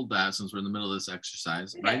 let's hold that since we're in the middle of this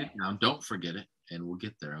exercise. Okay. Write it down. Don't forget it, and we'll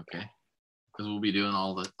get there, okay? Because we'll be doing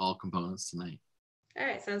all components tonight. all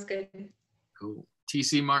right, sounds good. Cool.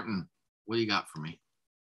 TC Martin, what do you got for me?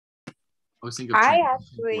 I always think of I training.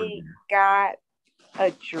 actually got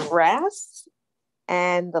a dress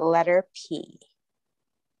and the letter P.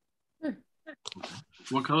 Okay.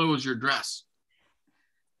 What color was your dress?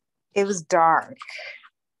 It was dark,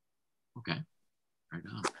 Okay. Right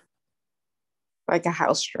on. like a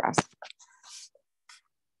house dress.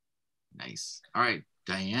 Nice. All right,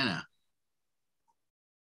 Diana.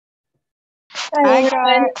 I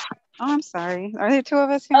got, I'm sorry. Are there two of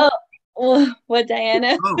us here? Oh, what,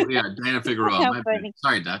 Diana? Oh, yeah, Diana Figueroa. How My bad. funny.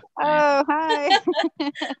 Sorry, Doc. Oh, hi.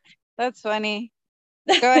 That's funny.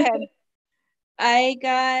 Go ahead. I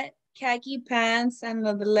got khaki pants and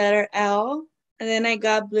the letter L. And then I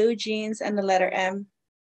got blue jeans and the letter M.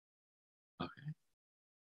 Okay.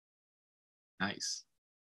 Nice.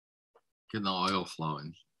 Getting the oil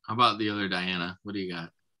flowing. How about the other Diana? What do you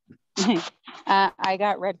got? I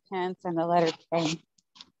got red pants and the letter K.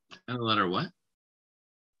 And the letter what?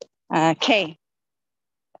 K.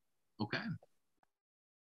 Okay.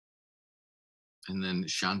 And then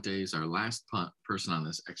Shante is our last person on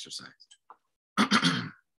this exercise.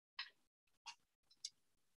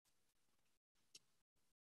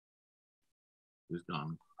 Who's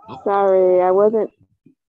gone? Oh. Sorry, I wasn't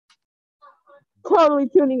totally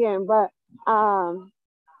tuning in, but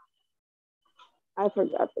I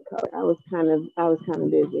forgot the color. I was kind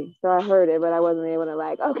of busy, so I heard it, but I wasn't able to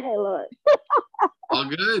okay, Lord. All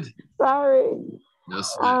good. Sorry. No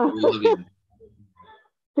sweat. We love you.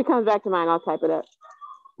 If it comes back to mine, I'll type it up.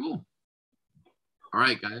 Cool. All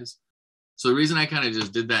right, guys. So the reason I kind of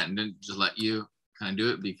just did that and didn't just let you kind of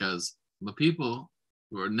do it, because the people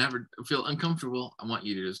who are never feel uncomfortable, I want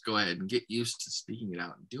you to just go ahead and get used to speaking it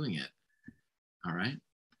out and doing it. All right.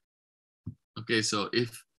 Okay, so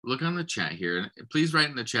if look on the chat here, and please write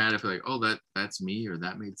in the chat if you're like, oh, that's me, or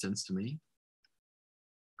that made sense to me.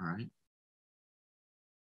 All right.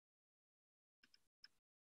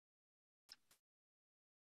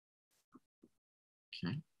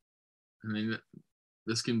 Okay. And then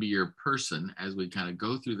this can be your person as we kind of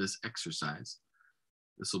go through this exercise.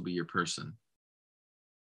 This will be your person.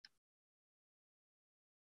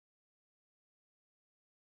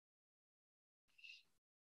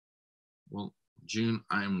 Well, June,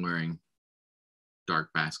 I'm wearing dark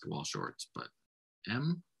basketball shorts, but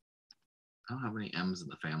M, I don't have any M's in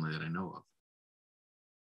the family that I know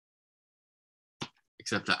of.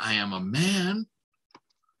 Except that I am a man.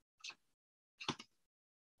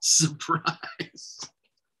 Surprise.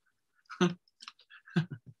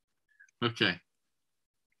 Okay.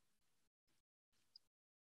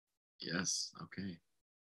 Yes, okay.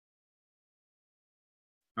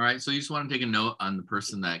 All right, so you just want to take a note on the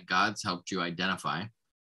person that God's helped you identify.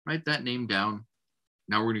 Write that name down.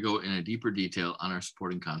 Now we're going to go in a deeper detail on our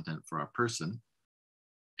supporting content for our person.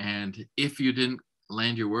 And if you didn't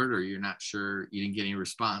land your word, or you're not sure, you didn't get any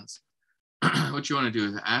response, what you want to do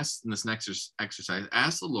is ask in this next exercise,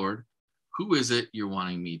 ask the Lord, who is it you're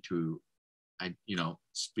wanting me to,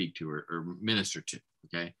 speak to or minister to,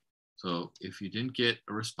 okay? So if you didn't get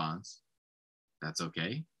a response, that's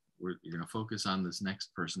okay. You're going to focus on this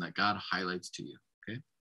next person that God highlights to you, okay?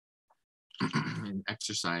 In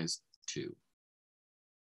exercise 2,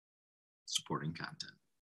 supporting content.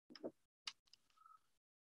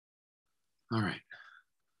 All right.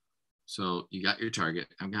 So you got your target.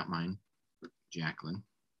 I've got mine, Jacqueline.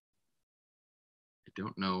 I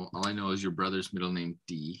don't know. All I know is your brother's middle name,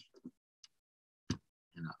 D.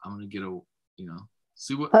 And I'm going to get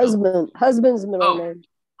see what. Husband's middle name.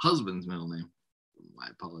 Husband's middle name. My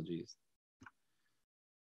apologies.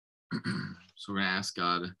 So we're going to ask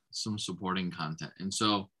God some supporting content. And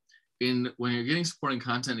so when you're getting supporting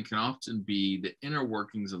content, it can often be the inner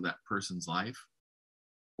workings of that person's life,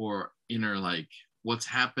 or inner, what's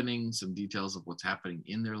happening, some details of what's happening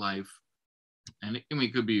in their life. And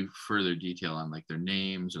it could be further detail on their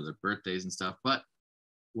names or their birthdays and stuff, but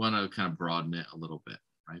we want to kind of broaden it a little bit,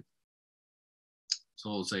 right? So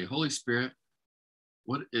we'll say, Holy Spirit,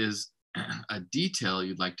 what is a detail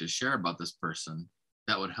you'd like to share about this person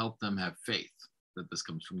that would help them have faith that this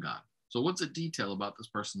comes from God? So what's a detail about this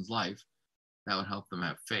person's life that would help them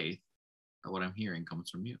have faith that what I'm hearing comes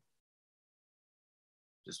from you?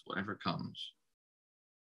 Just whatever comes.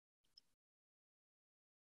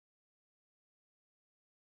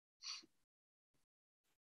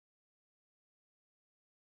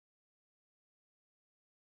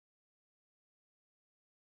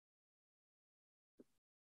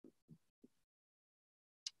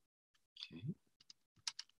 Okay.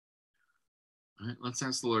 All right, let's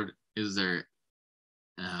ask the Lord, is there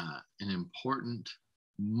an important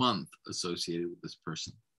month associated with this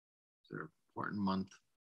person? Is there an important month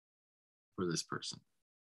for this person?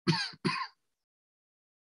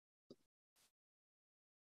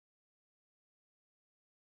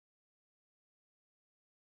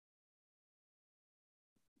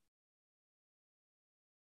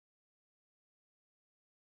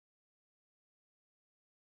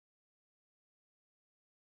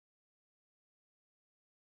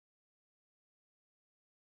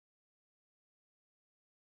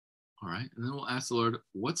 All right, and then we'll ask the Lord,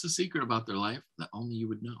 what's the secret about their life that only you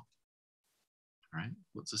would know? All right,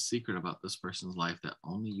 what's the secret about this person's life that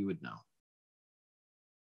only you would know?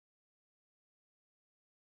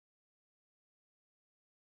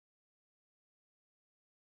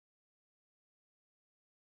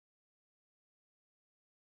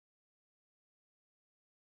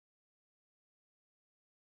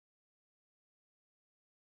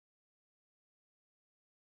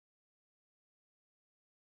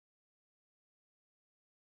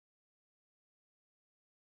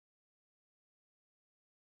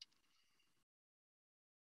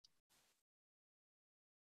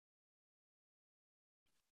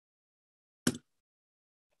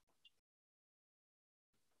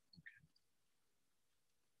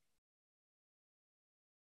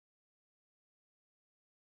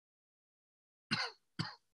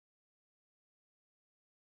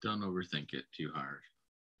 Don't overthink it too hard.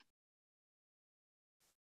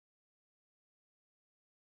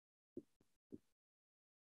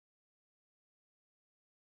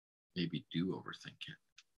 Maybe do overthink it.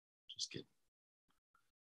 Just kidding.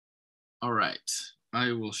 All right.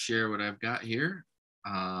 I will share what I've got here.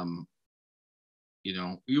 You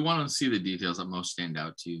know, you want to see the details that most stand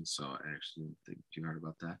out to you. So I actually didn't think too hard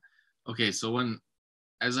about that. Okay. So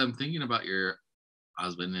as I'm thinking about your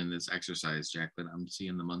husband in this exercise, Jacqueline, I'm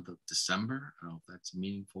seeing the month of December. I don't know if that's a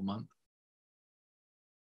meaningful month.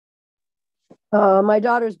 My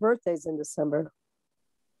daughter's birthday's in December.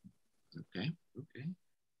 Okay.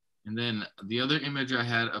 And then the other image I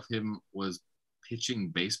had of him was pitching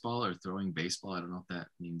baseball or throwing baseball. I don't know if that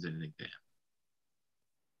means anything to him.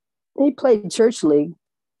 He played church league,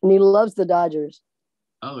 and he loves the Dodgers.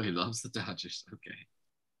 Oh, he loves the Dodgers. Okay.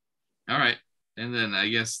 All right. And then I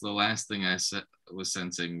guess the last thing I was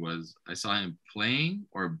sensing was I saw him playing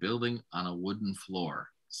or building on a wooden floor,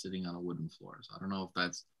 sitting on a wooden floor. So I don't know if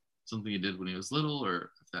that's something he did when he was little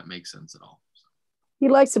or if that makes sense at all. So. He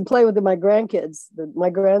likes to play with my grandkids. My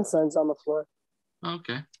grandson's on the floor.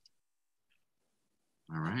 Okay.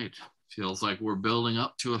 All right. Feels like we're building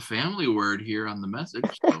up to a family word here on the message.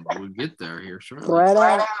 So we'll get there here shortly.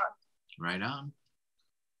 Right on.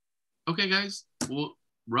 Okay, guys. We'll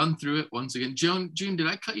run through it once again. June, did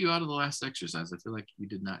I cut you out of the last exercise? I feel like you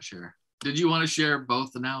did not share. Did you want to share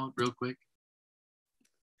both now real quick?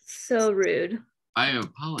 So rude. I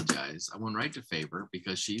apologize. I went right to Favor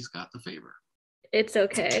because she's got the favor. It's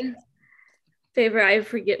okay. Favor, I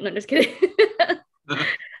forget. No, just kidding.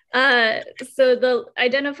 So the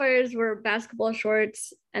identifiers were basketball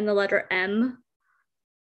shorts and the letter M,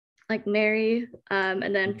 like Mary.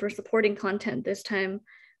 And then for supporting content this time,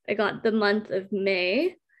 I got the month of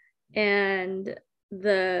May and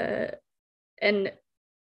a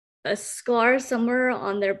scar somewhere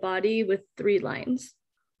on their body with 3 lines.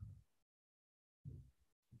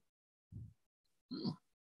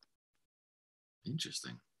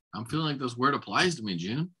 Interesting. I'm feeling like this word applies to me,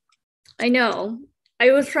 June. I know.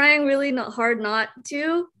 I was trying really hard not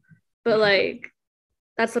to, but like,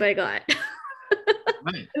 that's what I got.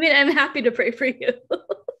 Right. I mean, I'm happy to pray for you.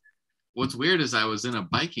 What's weird is I was in a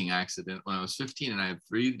biking accident when I was 15 and I have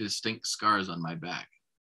 3 distinct scars on my back.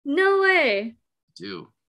 No way. I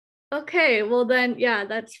do. Okay, well then, yeah,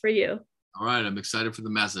 that's for you. All right, I'm excited for the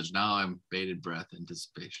message. Now I'm bated breath,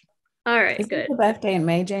 anticipation. All right, Is good. your birthday in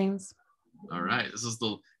May, James? All right, this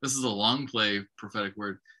is a long play prophetic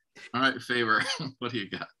word. All right, Favor, what do you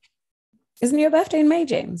got? Isn't your birthday in May,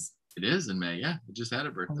 James? It is in May, yeah. I just had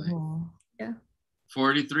a birthday. Oh. Yeah.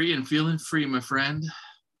 43 and feeling free, my friend.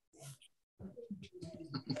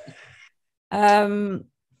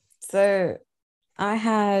 So I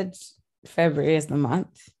had February as the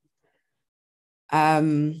month.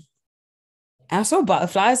 I saw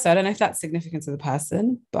butterflies, so I don't know if that's significant to the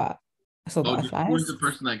person, but I saw butterflies. Who was the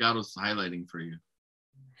person that God was highlighting for you?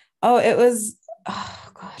 Oh, it was,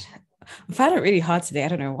 oh God. I'm finding it really hard today. I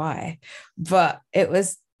don't know why, but it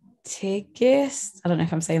was Tigis. I don't know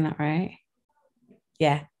if I'm saying that right.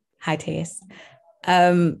 Yeah. Hi, Tigis.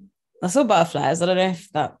 I saw butterflies. I don't know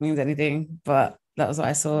if that means anything, but that was what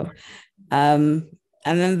I saw. And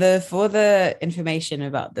then for the information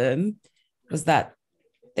about them was that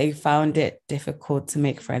they found it difficult to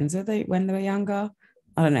make friends with it when they were younger.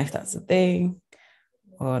 I don't know if that's a thing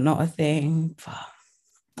or not a thing, but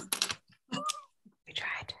we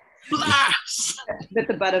tried. But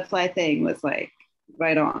the butterfly thing was like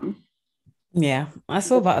right on. Yeah, I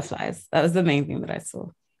saw butterflies. That was the main thing that I saw.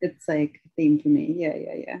 It's like a theme for me.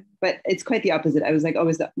 Yeah. But it's quite the opposite. I was like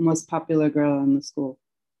always the most popular girl in the school.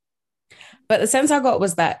 But the sense I got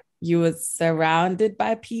was that you were surrounded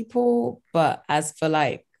by people, but as for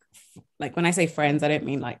like when I say friends, I don't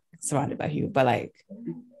mean like surrounded by you, but like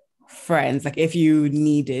friends. Like if you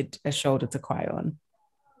needed a shoulder to cry on,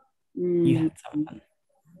 you had someone.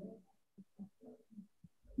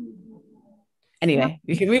 Anyway,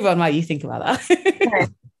 we can move on while you think about that.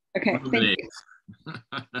 Okay. Ruminate.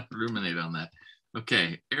 Ruminate on that.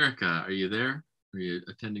 Okay, Erica, are you there? Are you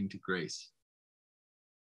attending to Grace?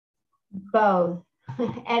 Both.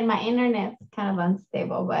 And my internet's kind of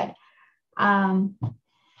unstable, but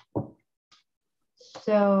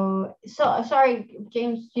so sorry,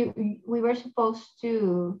 James, we were supposed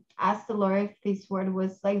to ask the Lord if this word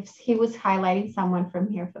was like he was highlighting someone from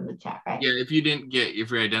here from the chat, right? Yeah, if your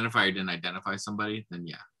identifier didn't identify somebody, then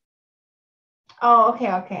yeah. Oh,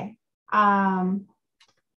 okay.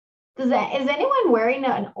 Is anyone wearing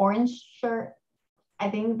an orange shirt? I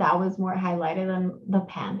think that was more highlighted than the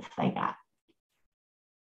pants I got.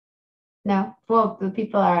 No? Well, the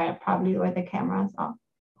people are probably where the camera's off.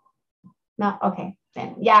 No, okay.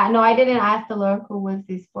 Then yeah, no, I didn't ask the Lord who was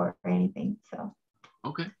this for or anything. So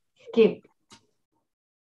Okay. skip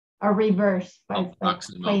or reverse by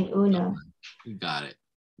playing Uno. You got it.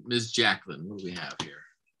 Ms. Jacqueline, what do we have here?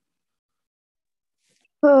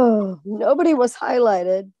 Oh, nobody was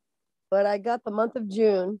highlighted, but I got the month of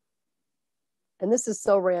June. And this is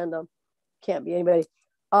so random. Can't be anybody.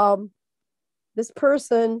 This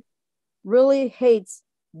person really hates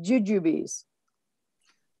jujubes.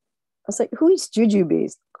 I was like, who eats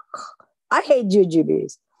jujubes? I hate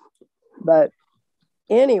jujubes. But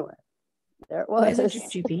anyway, there it was. What is a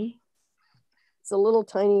jujube? It's a little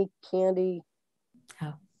tiny candy.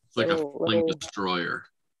 Oh. It's like a flame destroyer.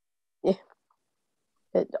 Yeah.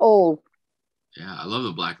 It's old. Yeah, I love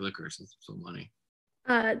the black licorice. It's so funny.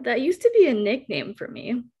 That used to be a nickname for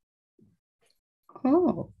me.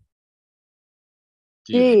 Oh.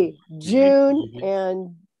 Gee, June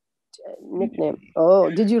and nickname. Oh,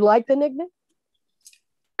 did you like the nickname?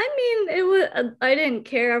 I mean, it was. I didn't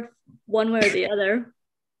care one way or the other.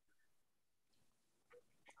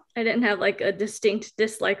 I didn't have like a distinct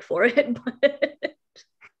dislike for it,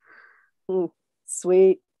 but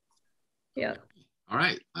sweet. Yeah. All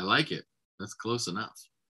right, I like it. That's close enough.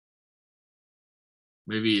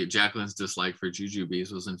 Maybe Jacqueline's dislike for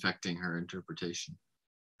jujubes was infecting her interpretation.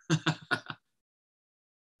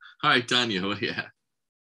 All right, Tanya, what do you have?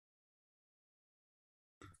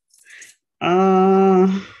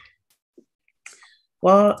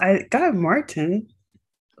 Well, I got Martin,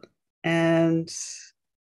 and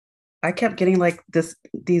I kept getting like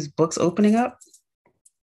these books opening up.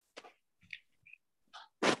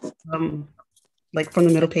 Like from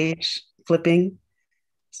the middle page, flipping.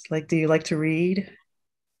 It's like, do you like to read?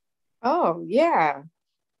 Oh, yeah,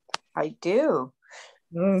 I do.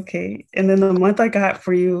 Okay. And then the month I got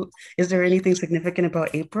for you, is there anything significant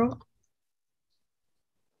about April?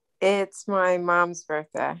 It's my mom's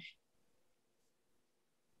birthday.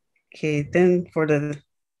 Okay, then for the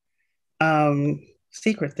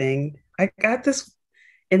secret thing, I got this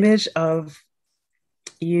image of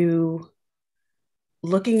you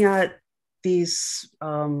looking at these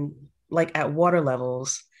like at water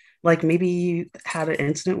levels, like maybe you had an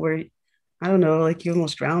incident where, I don't know, like you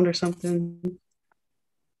almost drowned or something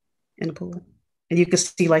in the pool, and you could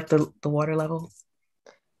see like the water level.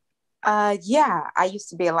 Yeah, I used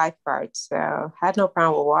to be a lifeguard, so had no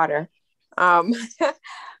problem with water.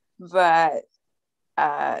 But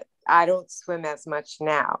I don't swim as much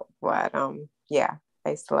now. But yeah,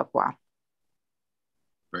 I still love water.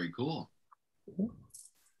 Very cool.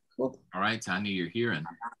 Cool. All right, Tanya, you're hearing.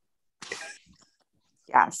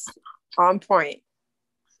 Yes, on point.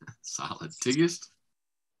 Solid. Tigist?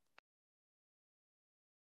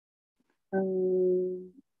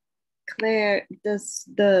 Claire,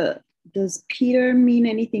 does Peter mean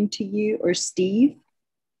anything to you, or Steve?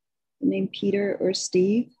 The name Peter or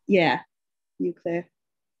Steve? Yeah, you, Claire.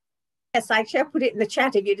 Yes, I shall put it in the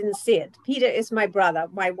chat if you didn't see it. Peter is my brother,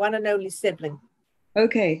 my one and only sibling.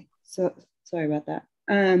 Okay, so sorry about that.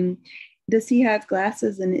 Does he have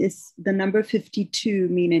glasses, and is the number 52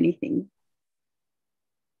 mean anything?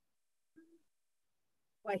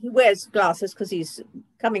 Well, he wears glasses because he's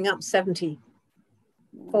coming up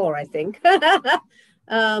 74, I think.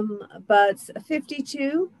 But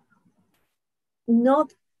 52,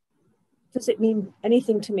 not, does it mean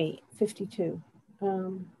anything to me, 52?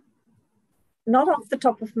 Not off the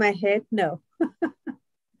top of my head, no.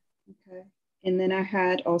 Okay. And then I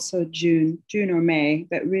had also June or May,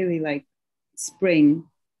 but really like spring.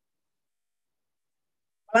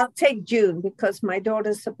 Well, I'll take June because my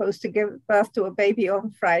daughter's supposed to give birth to a baby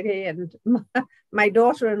on Friday, and my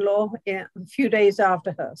daughter-in-law a few days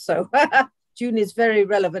after her. So June is very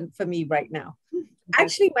relevant for me right now. Okay.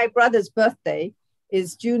 Actually, my brother's birthday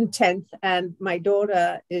is June 10th, and my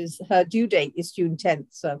daughter her due date is June 10th.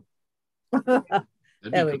 So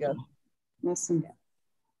there we go. Awesome.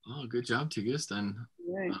 Oh, good job, Tigist, and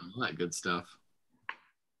right. All that good stuff.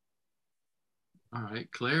 All right,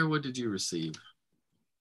 Claire, what did you receive?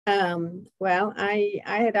 Well, I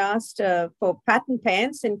had asked for pattern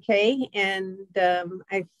pants in K, and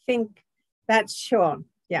I think that's Sean.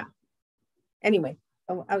 Yeah. Anyway,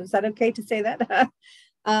 is that okay to say that?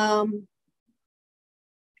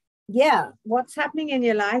 Yeah. What's happening in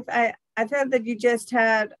your life? I felt that you just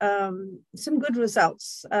had some good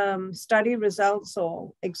results, study results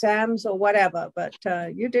or exams or whatever, but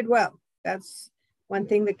you did well. That's one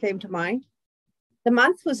thing that came to mind. The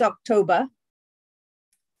month was October.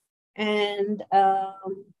 And that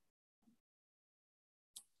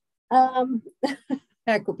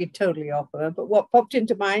could be totally off her, but what popped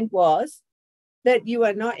into mind was that you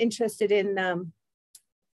are not interested in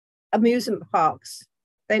amusement parks.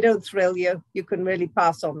 They don't thrill you. You can really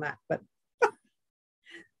pass on that. But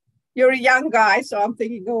you're a young guy, so I'm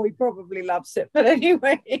thinking, oh, he probably loves it. But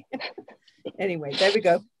anyway, anyway, there we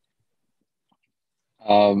go.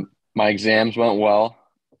 My exams went well.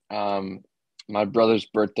 My brother's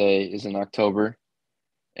birthday is in October,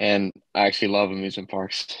 and I actually love amusement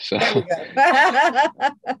parks. So there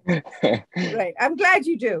we go. Right. I'm glad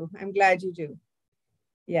you do. I'm glad you do.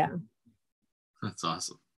 Yeah. That's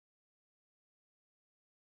awesome.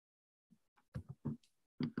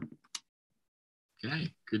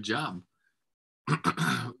 Okay, good job.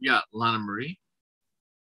 Yeah, Lana Marie.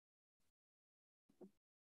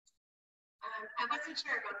 I wasn't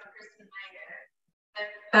sure about the person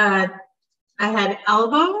I had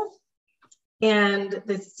elbow, and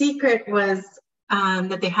the secret was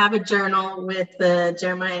that they have a journal with the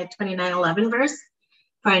Jeremiah 29:11 verse.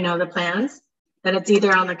 If I know the plans, that it's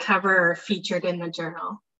either on the cover or featured in the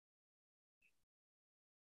journal.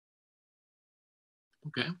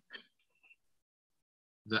 Okay.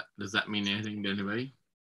 Does that mean anything to anybody?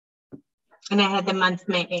 And I had the month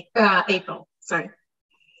April. Sorry.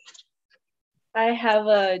 I have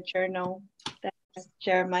a journal that has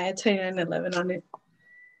Jeremiah 29:11 on it.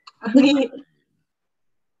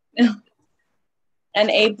 And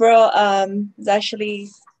April is actually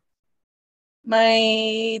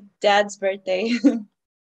my dad's birthday.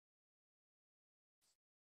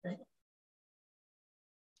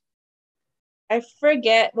 I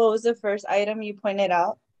forget what was the first item you pointed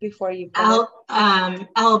out before you put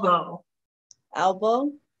elbow.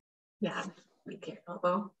 Elbow? Yeah,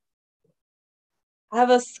 elbow. I have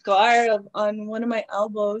a scar on one of my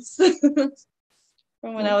elbows from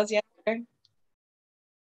when I was younger.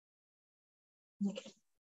 Okay.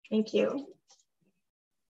 Thank you.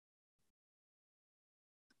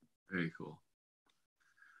 Very cool.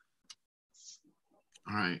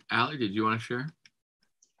 All right, Allie, did you want to share?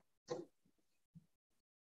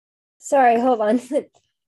 Sorry, hold on.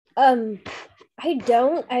 I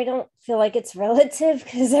don't feel like it's relative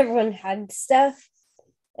because everyone had stuff.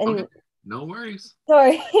 And okay. No worries.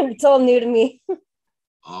 Sorry, it's all new to me.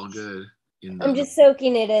 All good. I'm just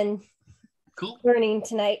soaking it in. Cool. Learning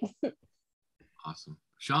tonight. Awesome.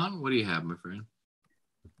 Sean, what do you have, my friend?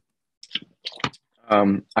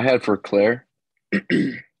 I had for Claire.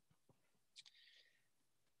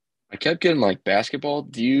 I kept getting like basketball.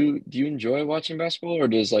 Do you enjoy watching basketball, or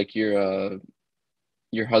does like your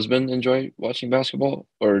husband enjoy watching basketball?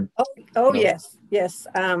 Or no? yes.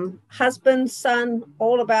 Husband, son,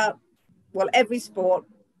 all about, well, every sport,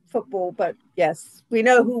 football, but yes, we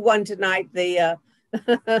know who won tonight. The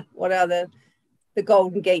what are the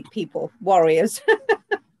Golden Gate people, Warriors.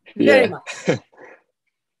 Very much.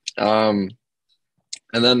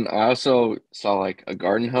 And then I also saw like a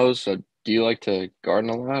garden hose. So do you like to garden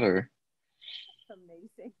a lot, or?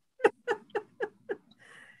 Amazing.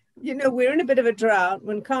 We're in a bit of a drought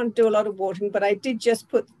and can't do a lot of watering, but I did just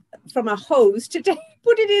put from a hose today,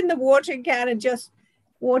 put it in the watering can and just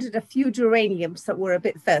watered a few geraniums that were a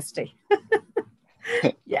bit thirsty.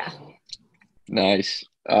 Yeah. Nice.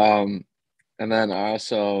 And then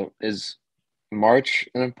also, is March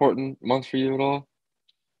an important month for you at all?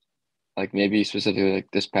 Like maybe specifically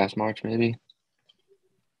like this past March, maybe?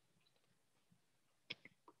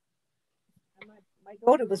 My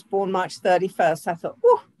daughter was born March 31st. I thought,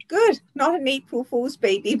 oh, good. Not an April Fool's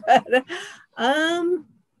baby, but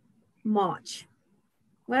March.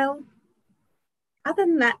 Well, other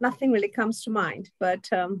than that, nothing really comes to mind. But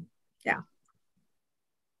yeah.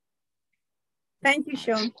 Thank you,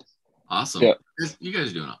 Sean. Awesome. Yeah. You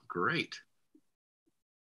guys are doing great.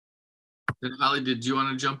 Then, Holly, did you want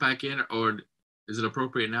to jump back in, or is it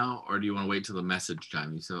appropriate now, or do you want to wait till the message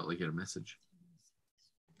time? You felt like you had a message.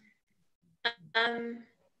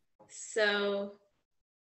 So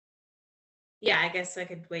yeah, I guess I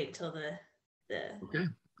could wait till the Okay.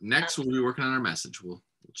 Next, we'll be working on our message. We'll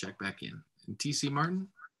check back in. And TC Martin.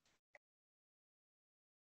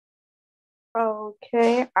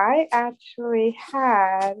 Okay, I actually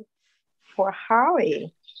had for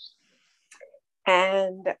Holly,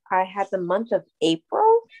 and I had the month of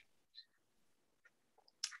April,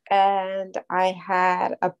 and I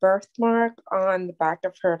had a birthmark on the back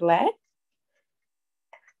of her leg,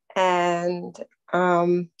 and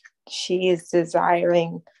she is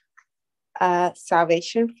desiring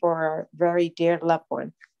salvation for a very dear loved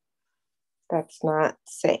one that's not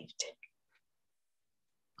saved.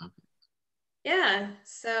 Yeah,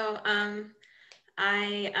 so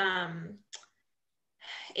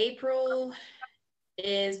April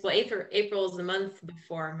is the month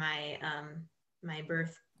before my my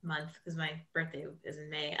birth month, because my birthday is in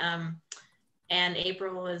May. And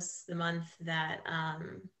April was the month that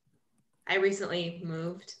I recently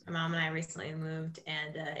moved. My mom and I recently moved,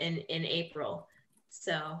 and in April.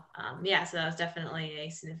 So yeah, so that was definitely a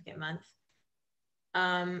significant month.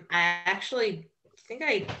 I actually think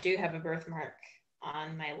I do have a birthmark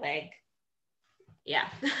on my leg. Yeah.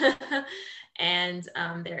 And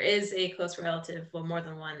there is a close relative, well, more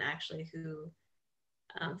than one actually, who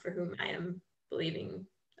for whom I am believing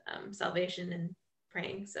salvation and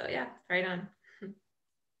praying. So yeah, right on.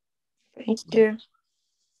 Thank you.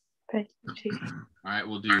 Thank you. All right,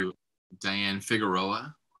 we'll do Diane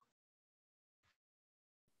Figueroa.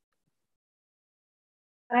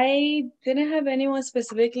 I didn't have anyone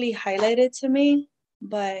specifically highlighted to me,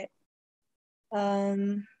 but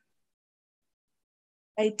I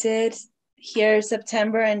did hear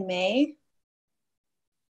September and May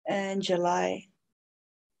and July.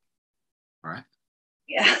 All right.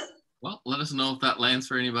 Yeah. Well, let us know if that lands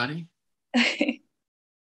for anybody.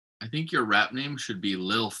 I think your rap name should be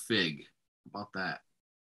Lil Fig. How about that?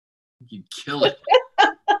 You'd kill it.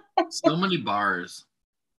 So many bars.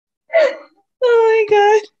 Oh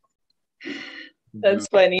my God. That's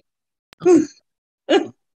funny. Good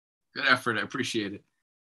effort. I appreciate it.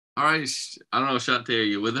 All right. I don't know, Shante, are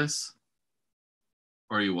you with us?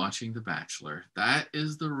 Or are you watching The Bachelor? That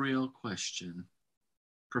is the real question.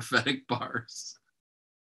 Prophetic bars.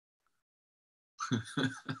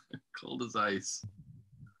 Cold as ice.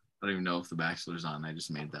 I don't even know if The Bachelor's on. I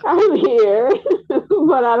just made that. I'm here,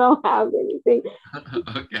 but I don't have anything.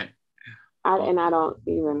 Okay. And I don't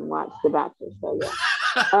even watch The Bachelor, so yeah.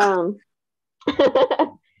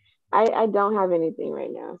 I don't have anything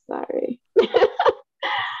right now. Sorry.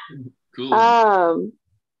 Cool.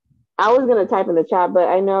 I was gonna type in the chat, but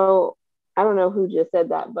I don't know who just said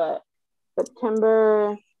that, but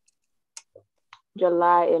September,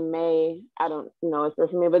 July, and May, I don't know it's for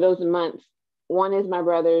me, but those months, one is my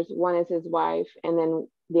brother's, one is his wife, and then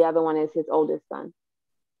the other one is his oldest son.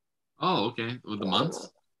 Oh, okay. With the months?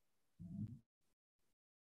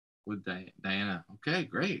 With Diana. Okay,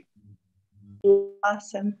 great.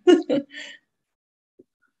 Awesome. All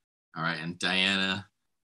right, and Diana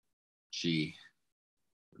G.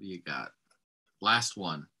 What do you got? Last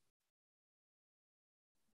one.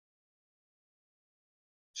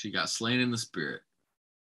 She got slain in the spirit.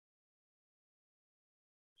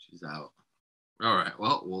 She's out. All right,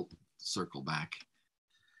 well, we'll circle back.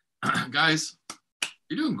 Guys,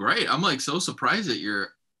 you're doing great. I'm like so surprised at your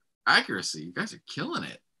accuracy. You guys are killing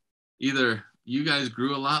it. Either you guys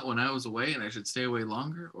grew a lot when I was away and I should stay away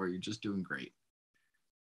longer, or you're just doing great.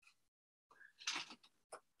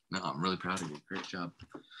 No, I'm really proud of you. Great job.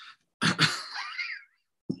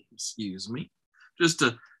 Excuse me. Just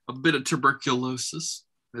a bit of tuberculosis,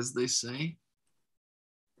 as they say.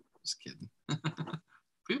 Just kidding.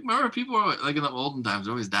 Remember, people were like in the olden times,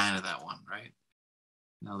 always dying of that one, right?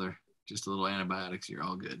 Now they're just a little antibiotics. You're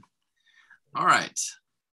all good. All right.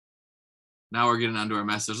 Now we're getting onto our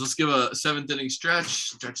message. Let's give a 7th inning stretch.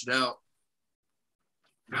 Stretch it out.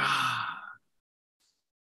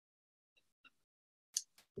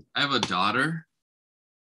 I have a daughter.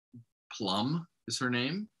 Plum is her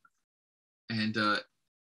name. And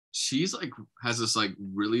she's like, has this like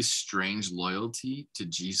really strange loyalty to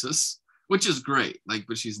Jesus, which is great. Like,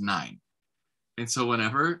 but she's 9. And so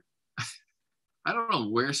whenever, I don't know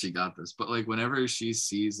where she got this, but like whenever she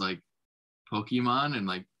sees like Pokemon and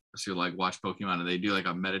like, she'll like watch Pokemon and they do like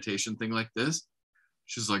a meditation thing like this,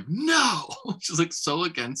 she's like, no. She's like so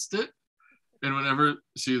against it. And whenever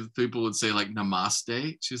people would say like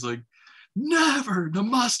namaste, she's like, never,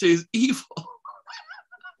 namaste is evil.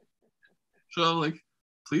 So I'm like,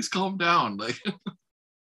 please calm down. Like,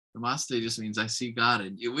 namaste just means I see God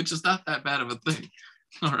in you, which is not that bad of a thing.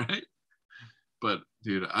 All right. But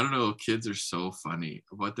dude, I don't know. Kids are so funny.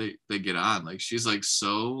 What they get on. Like, she's like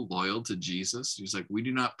so loyal to Jesus. She's like, we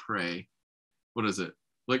do not pray. What is it?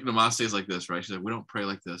 Like namaste is like this, right? She's like, we don't pray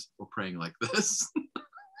like this. We're praying like this.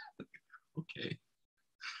 Okay.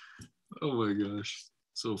 Oh my gosh.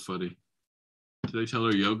 So funny. Did I tell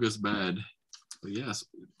her yoga's bad? But yes,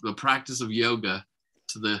 the practice of yoga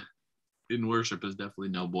in worship is definitely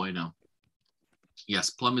no bueno. Yes,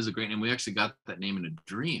 Plum is a great name. We actually got that name in a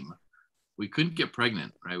dream. We couldn't get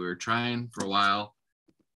pregnant, right? We were trying for a while.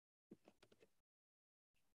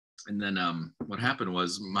 And then what happened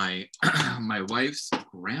was my wife's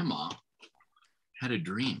grandma had a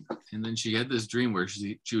dream. And then she had this dream where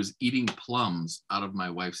she was eating plums out of my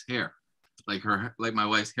wife's hair. Like my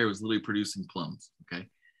wife's hair was literally producing plums. Okay.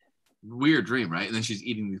 Weird dream, right? And then she's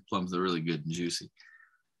eating these plums. They're really good and juicy.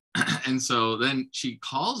 And so then she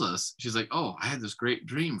calls us. She's like, oh, I had this great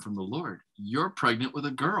dream from the Lord. You're pregnant with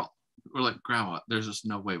a girl. We're like, Grandma, there's just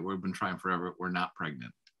no way. We've been trying forever. We're not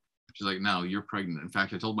pregnant. She's like, no, you're pregnant. In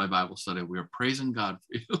fact, I told my Bible study, we are praising God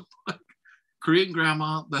for you. Like, Korean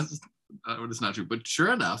grandma, that's not true. But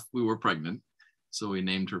sure enough, we were pregnant. So we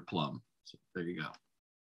named her Plum. So there you go.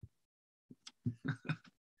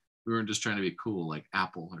 We weren't just trying to be cool like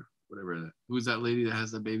Apple or whatever. Who's that lady that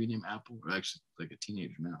has that baby named Apple? Or actually like a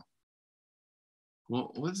teenager now.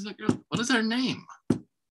 Well, what's that girl? What is her name?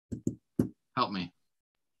 Help me.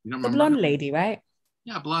 You don't The remember? blonde lady, right?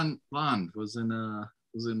 Yeah, blonde was in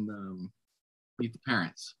Meet the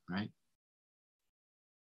Parents, right?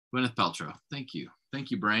 Gwyneth Paltrow. Thank you,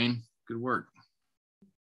 brain. Good work.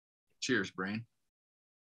 Cheers, brain.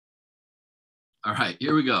 All right,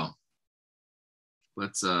 here we go.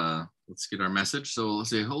 Let's get our message. So let's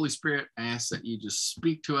say, Holy Spirit, I ask that you just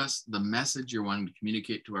speak to us the message you're wanting to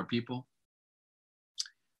communicate to our people.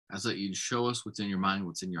 I ask that you show us what's in your mind,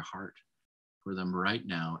 what's in your heart for them right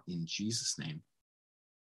now, in Jesus' name.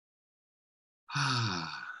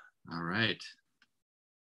 All right.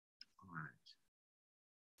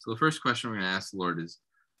 So the first question we're going to ask the Lord is,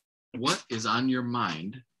 what is on your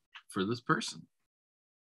mind for this person?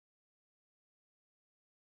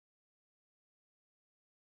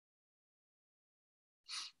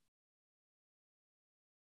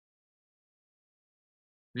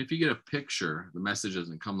 And if you get a picture, the message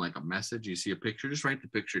doesn't come like a message. You see a picture, just write the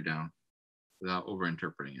picture down without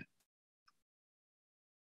over-interpreting it.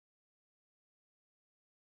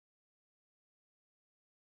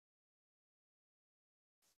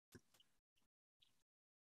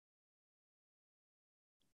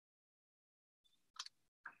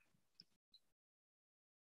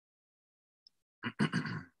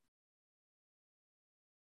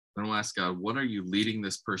 Then we'll ask God, what are you leading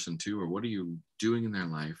this person to, or what are you doing in their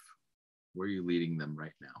life? Where are you leading them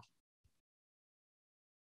right now?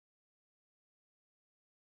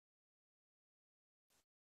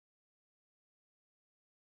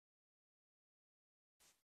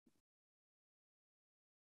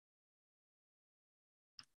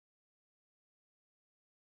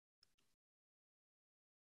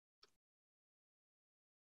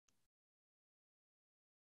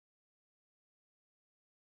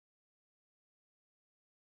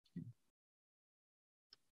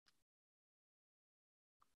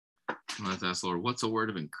 Let's ask the Lord, what's a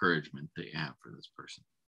word of encouragement that you have for this person?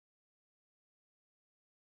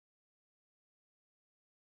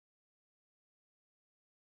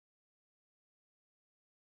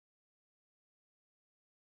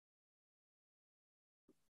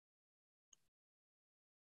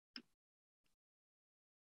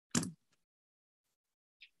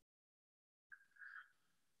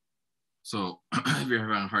 So if you're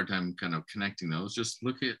having a hard time kind of connecting those, just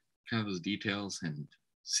look at kind of those details and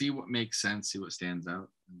see what makes sense, see what stands out,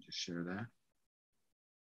 and just share that.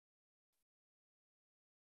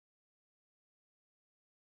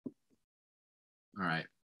 All right.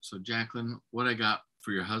 So Jacqueline, what I got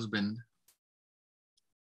for your husband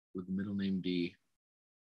with the middle name D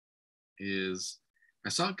is I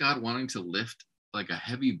saw God wanting to lift like a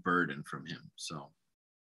heavy burden from him. So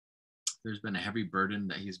there's been a heavy burden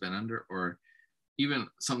that he's been under, or even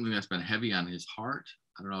something that's been heavy on his heart.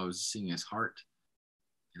 I don't know, I was seeing his heart,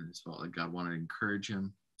 and I just felt like God wanted to encourage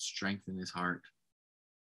him, strengthen his heart.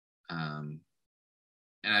 And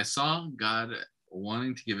I saw God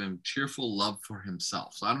wanting to give him cheerful love for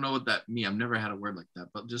himself. So I don't know what that means. I've never had a word like that,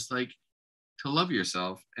 but just like to love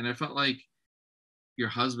yourself. And I felt like your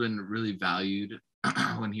husband really valued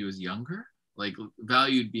when he was younger, like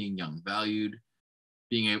valued being young, valued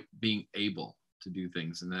being able to do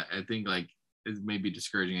things. And I think like it may be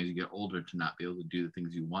discouraging as you get older to not be able to do the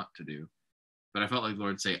things you want to do. But I felt like the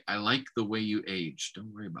Lord say, I like the way you age.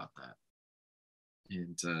 Don't worry about that.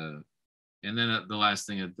 And then the last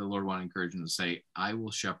thing that the Lord wanted to encourage him to say, I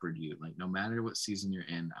will shepherd you. Like no matter what season you're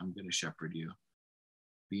in, I'm going to shepherd you.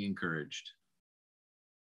 Be encouraged.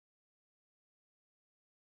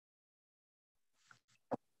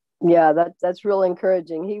 Yeah, that's real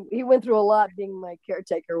encouraging. He went through a lot being my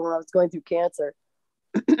caretaker when I was going through cancer.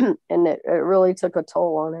 And it really took a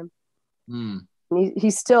toll on him. And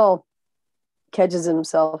he still catches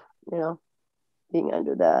himself, being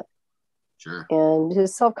under that. Sure. And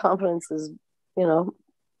his self-confidence has,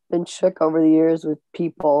 been shook over the years with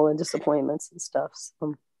people and disappointments and stuff.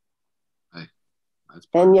 So. Hey,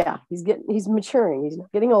 and yeah, he's maturing. He's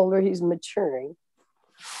not getting older. He's maturing.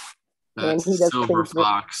 That silver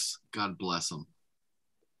fox, God bless him.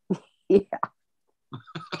 Yeah.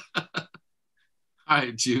 All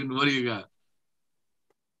right, June, what do you got?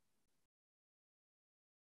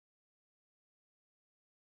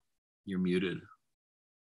 You're muted.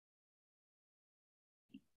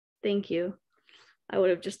 Thank you. I would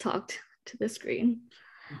have just talked to the screen.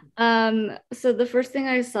 So the first thing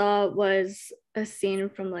I saw was a scene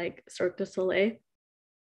from like Cirque du Soleil.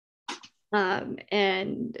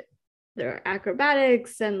 And there are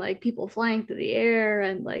acrobatics and like people flying through the air,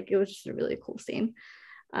 and like it was just a really cool scene.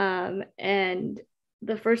 And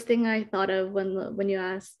the first thing I thought of when you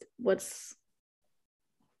asked what's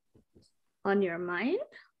on your mind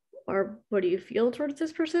or what do you feel towards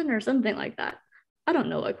this person or something like that. I don't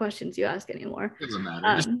know what questions you ask anymore. Doesn't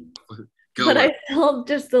matter. But I felt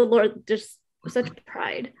just the Lord, just such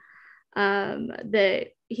pride that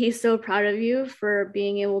he's so proud of you for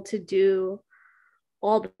being able to do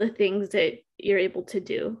all the things that you're able to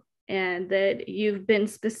do, and that you've been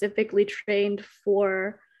specifically trained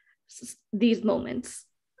for these moments.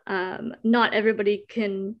 Not everybody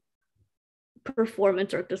can perform in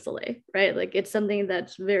Cirque du Soleil, right? Like it's something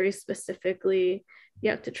that's very specifically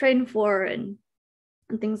you have to train for and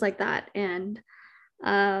things like that. And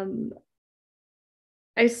I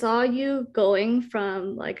saw you going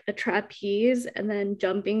from like a trapeze and then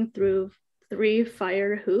jumping through 3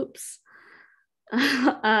 fire hoops.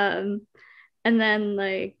 And then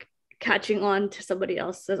like catching on to somebody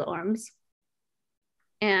else's arms.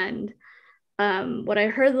 And what I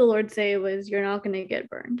heard the Lord say was, you're not going to get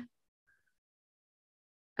burned.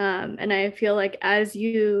 And I feel like as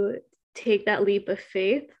you take that leap of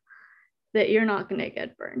faith, that you're not going to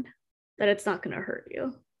get burned, that it's not going to hurt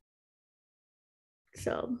you.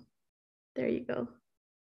 So there you go.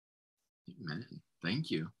 Amen. Thank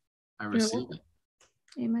you. I receive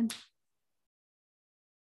it. Amen.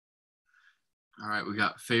 All right, we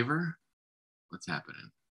got Favor. What's happening?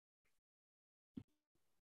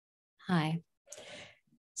 Hi.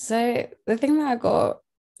 So the thing that I got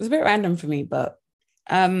was a bit random for me, but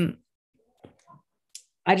I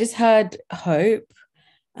just heard hope,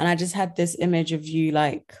 and I just had this image of you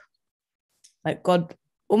like God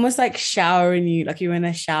almost like showering you, like you were in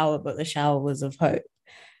a shower, but the shower was of hope.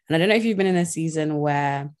 And I don't know if you've been in a season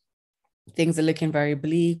where things are looking very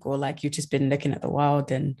bleak, or like you've just been looking at the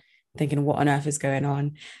world and thinking, what on earth is going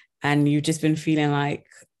on? And you've just been feeling like,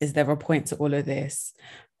 is there a point to all of this?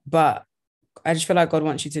 But I just feel like God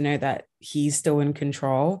wants you to know that he's still in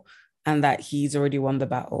control, and that he's already won the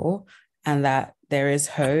battle, and that there is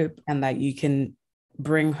hope, and that you can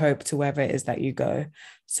bring hope to wherever it is that you go.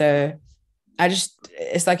 So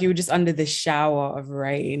it's like you were just under this shower of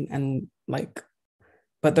rain, and like,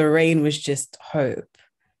 but the rain was just hope.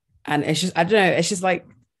 And it's just, I don't know, it's just like,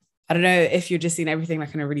 I don't know if you're just seeing everything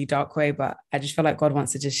like in a really dark way, but I just feel like God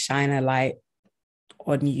wants to just shine a light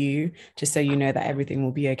on you, just so you know that everything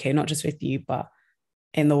will be okay, not just with you, but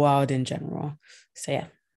in the world in general. So yeah.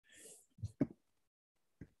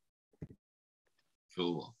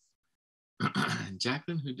 Cool.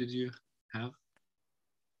 Jacqueline, who did you have?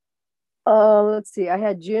 Let's see. I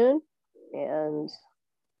had June, and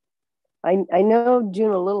I know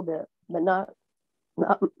June a little bit, but not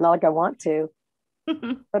like I want to.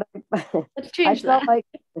 But let's change felt that. like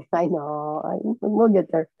I know we'll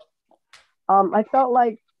get there. I felt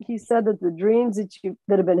like he said that the dreams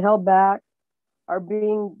that have been held back are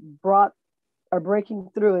breaking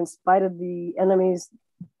through in spite of the enemy's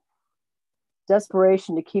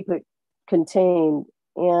desperation to keep it contained.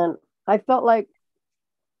 And I felt like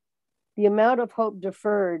the amount of hope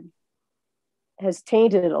deferred has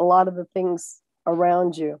tainted a lot of the things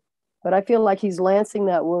around you. But I feel like he's lancing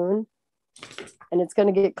that wound, and it's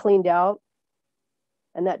going to get cleaned out.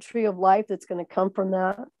 And that tree of life that's going to come from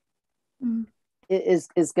that is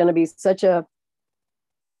going to be such an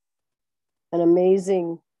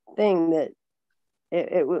amazing thing that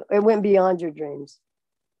it went beyond your dreams.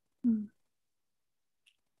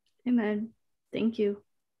 Amen. Thank you.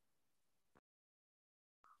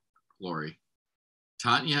 Glory.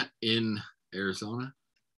 Tanya in Arizona.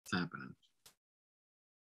 What's happening?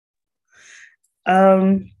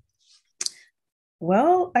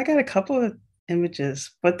 Well, I got a couple of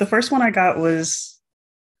images, but the first one I got was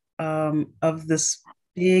of this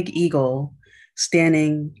big eagle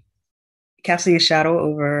standing, casting a shadow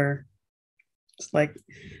over like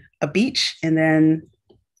a beach. And then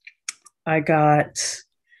I got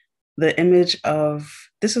the image of,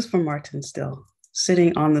 this is from Martin still,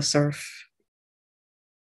 sitting on the surf,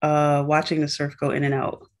 watching the surf go in and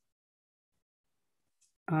out.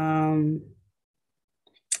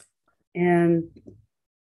 And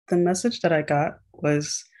the message that I got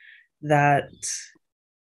was that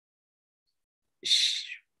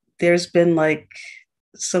there's been like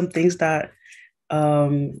some things that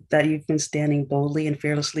that you've been standing boldly and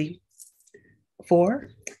fearlessly for,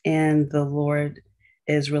 and the Lord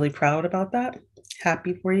is really proud about that,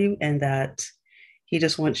 happy for you, and that he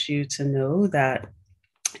just wants you to know that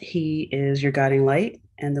he is your guiding light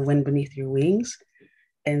and the wind beneath your wings.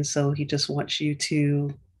 And so he just wants you to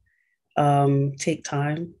take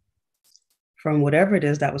time from whatever it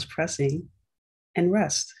is that was pressing and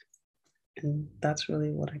rest. And that's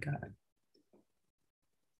really what I got.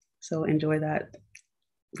 So enjoy that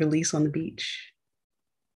release on the beach.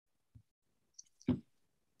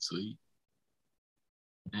 Sweet.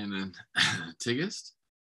 And then Tigist?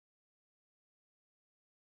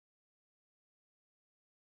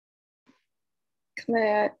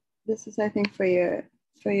 Claire, this is I think for your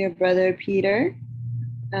brother Peter.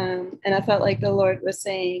 And I felt like the Lord was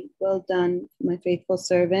saying, well done, my faithful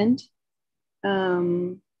servant.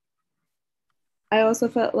 I also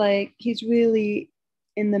felt like he's really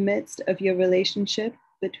in the midst of your relationship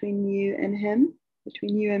between you and him,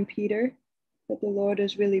 between you and Peter, that the Lord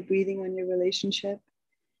is really breathing on your relationship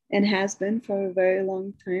and has been for a very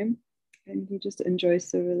long time. And he just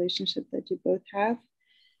enjoys the relationship that you both have.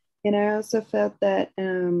 And I also felt that,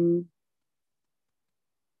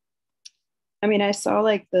 I saw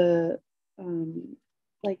like the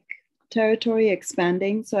like territory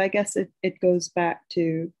expanding. So I guess it goes back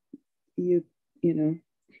to you know,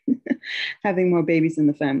 having more babies in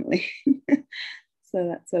the family. So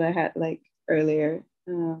that's what I had like earlier.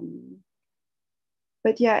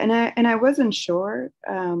 But yeah, and I wasn't sure.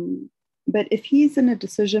 But if he's in a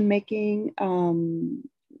decision-making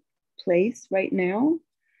place right now,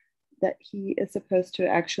 that he is supposed to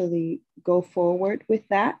actually go forward with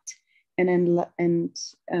that, and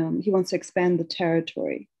he wants to expand the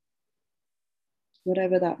territory,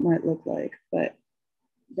 whatever that might look like. But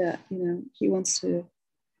that, he wants to,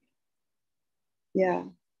 yeah,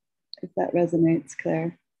 if that resonates,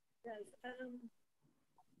 Claire.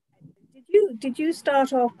 Did you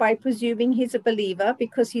start off by presuming he's a believer,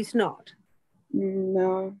 because he's not?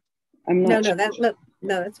 No, I'm not.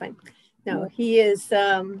 No, that's fine. No, he is.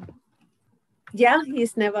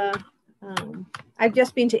 He's never. I've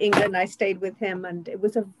just been to England. I stayed with him, and it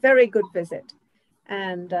was a very good visit.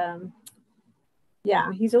 And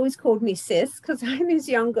he's always called me sis because I'm his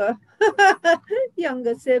younger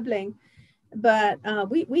sibling. But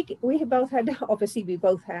we both had, obviously we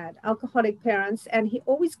both had alcoholic parents, and he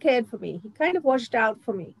always cared for me. He kind of watched out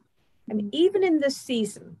for me. And even in this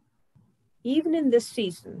season,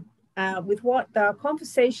 with what the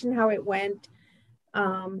conversation, how it went,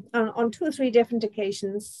 on 2 or 3 different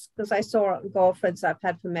occasions, because I saw girlfriends I've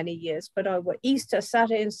had for many years, but over Easter,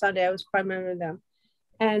 Saturday and Sunday, I was primarily them.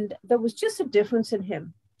 And there was just a difference in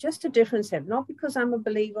him, not because I'm a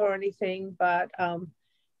believer or anything, but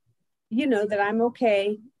that I'm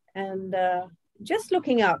okay, and just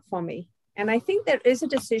looking out for me. And I think there is a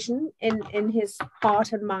decision in his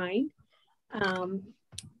heart and mind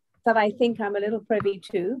that I think I'm a little privy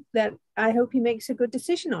to, that I hope he makes a good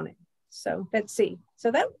decision on it. So let's see.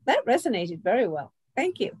 So that resonated very well.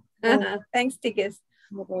 Thank you. Thanks, Tigist.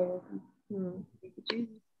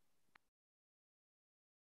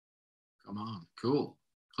 Come on, cool.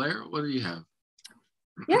 Claire, what do you have?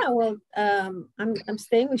 Yeah, well, I'm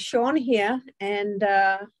staying with Sean here, and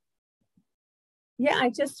I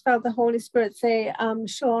just felt the Holy Spirit say,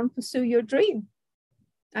 Sean, pursue your dream.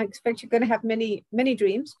 I expect you're going to have many, many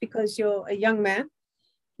dreams because you're a young man,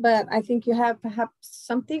 but I think you have perhaps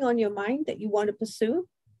something on your mind that you want to pursue.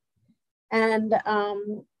 And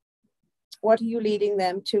what are you leading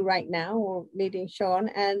them to right now, or leading Sean?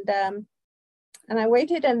 And I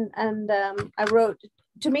waited and I wrote,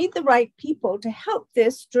 to meet the right people to help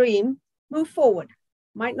this dream move forward.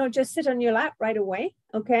 Might not just sit on your lap right away,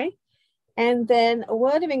 okay? And then a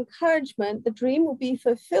word of encouragement, the dream will be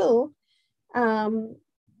fulfilled. And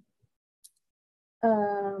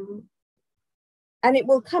it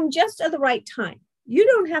will come just at the right time. You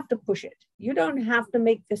don't have to push it. You don't have to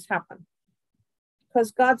make this happen.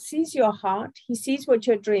 Because God sees your heart. He sees what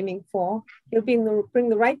you're dreaming for. He'll bring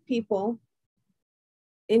the right people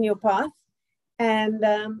in your path. And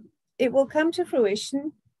it will come to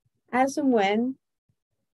fruition as and when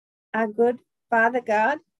our good Father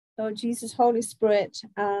God, Lord Jesus, Holy Spirit,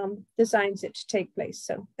 designs it to take place.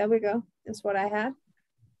 So there we go. That's what I had.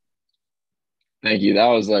 Thank you. That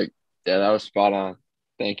was that was spot on.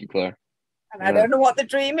 Thank you, Claire. And I don't know what the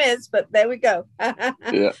dream is, but there we go.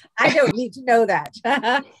 Yeah. I don't need to know that,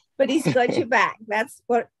 but he's got you back. That's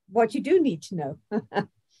what you do need to know.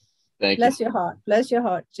 Thank Bless you. your heart. Bless your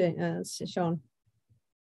heart, Sean.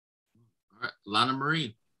 All right, Lana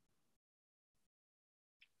Marie.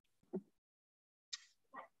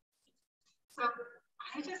 So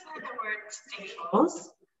I just heard the word stables,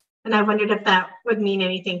 and I wondered if that would mean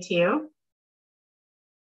anything to you.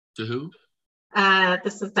 To who?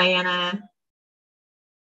 This is Diana.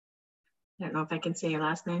 I don't know if I can say your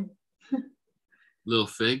last name. Little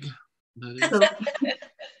Fig. That is.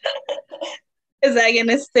 Is that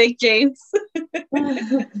gonna stick, James?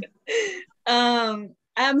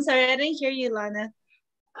 I'm sorry, I didn't hear you, Lana.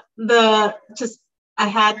 I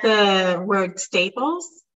had the word staples,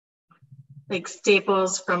 like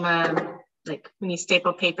staples from like when you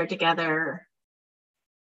staple paper together.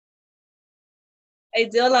 I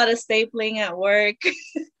do a lot of stapling at work.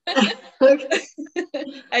 I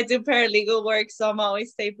do paralegal work, so I'm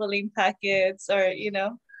always stapling packets or, you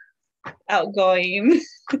know, outgoing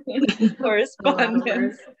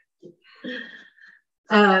correspondence.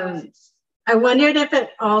 I wondered if it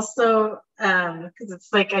also, because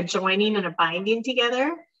it's like a joining and a binding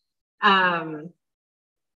together,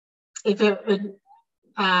 if it would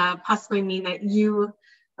possibly mean that you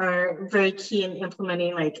are very key in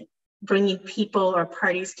implementing, like bringing people or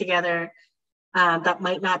parties together that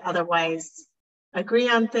might not otherwise agree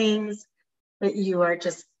on things, but you are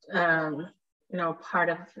just, you know, part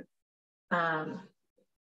of, how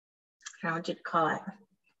would you call it,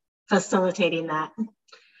 facilitating that.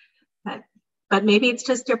 But maybe it's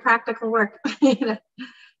just your practical work. You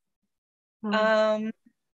know?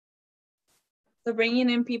 So bringing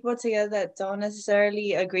in people together that don't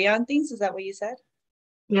necessarily agree on things, is that what you said?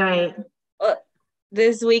 Right. Well,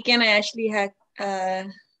 this weekend I actually had a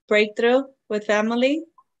breakthrough with family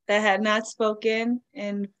that had not spoken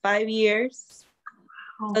in 5 years.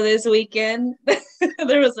 Wow. So this weekend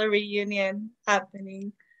there was a reunion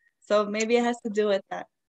happening. So maybe it has to do with that.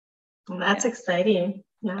 Well, that's exciting.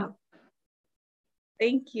 Yeah.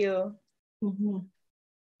 Thank you. Mm-hmm.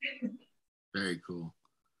 Very cool.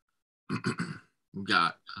 We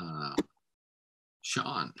got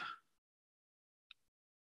Sean.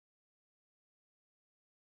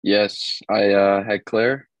 Yes, I had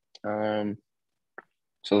Claire. So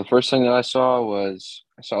the first thing that I saw was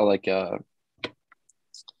like a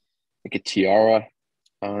tiara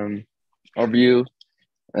of you,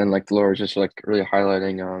 and like the Lord was just like really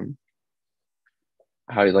highlighting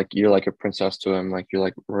how like you're like a princess to him, like you're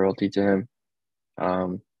like royalty to him.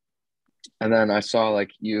 And then I saw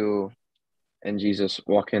like you and Jesus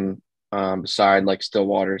walking beside like still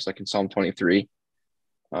waters, like in Psalm 23.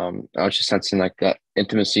 I was just sensing like that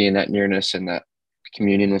intimacy and that nearness and that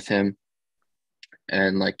communion with him.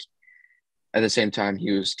 And like at the same time,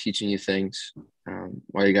 he was teaching you things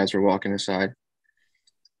while you guys were walking aside.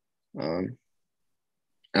 And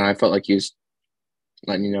I felt like he was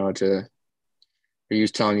letting you know he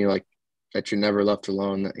was telling you like that you're never left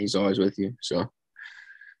alone, that he's always with you. So.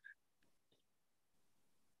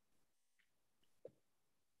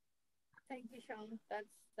 Thank you, Sean.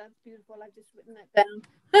 That's beautiful. I've just written that down.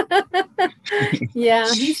 Yeah,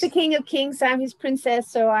 he's the King of Kings. I'm his princess,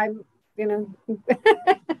 so I'm, you know.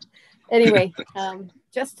 Anyway,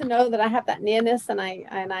 just to know that I have that nearness, and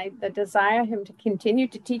I desire him to continue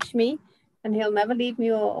to teach me, and he'll never leave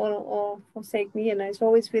me or forsake me, and he's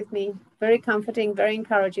always with me. Very comforting, very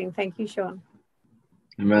encouraging. Thank you, Sean.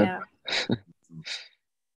 Amen. Yeah.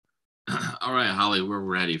 All right, Holly, we're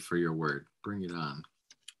ready for your word. Bring it on.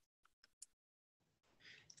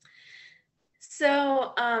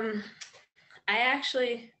 So, I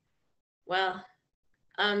actually, so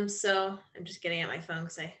I'm just getting at my phone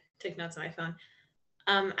because I took notes on my phone.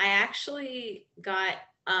 I actually got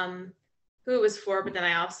who it was for, but then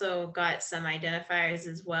I also got some identifiers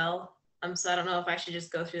as well. So I don't know if I should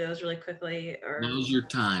just go through those really quickly or. Now's your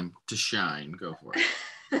time to shine. Go for it.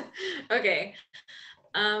 Okay.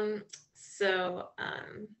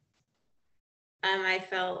 I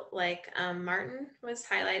felt like Martin was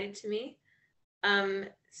highlighted to me.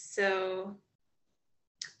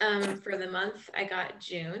 For the month, I got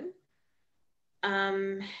June.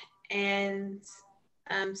 And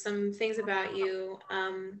some things about you.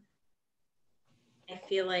 I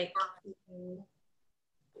feel like you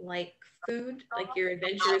like food, like you're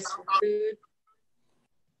adventurous for food.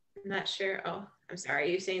 I'm not sure. Oh, I'm sorry. Are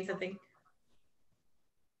you saying something?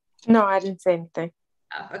 No, I didn't say anything.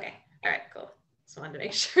 Oh, okay. All right, cool. Just wanted to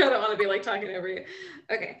make sure. I don't want to be like talking over you.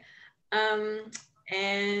 Okay.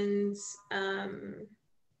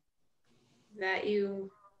 That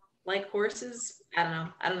you like horses. I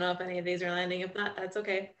don't know if any of these are landing. If not, that's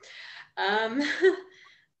okay. And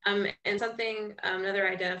something, another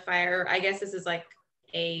identifier, I guess this is like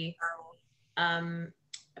a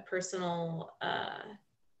personal,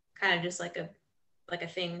 kind of just like a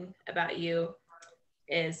thing about you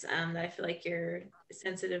is that I feel like you're a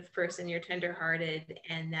sensitive person, you're tenderhearted,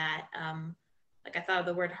 and that like I thought of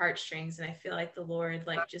the word heartstrings, and I feel like the Lord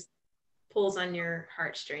like just pulls on your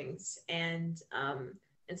heartstrings and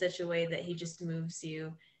in such a way that he just moves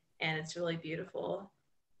you, and it's really beautiful.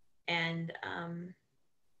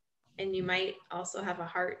 and you might also have a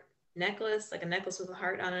heart necklace, like a necklace with a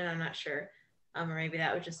heart on it. I'm not sure. Or maybe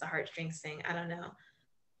that was just a heartstrings thing. I don't know.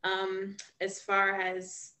 As far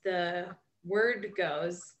as the word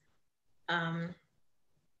goes, I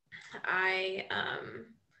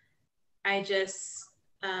just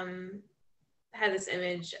had this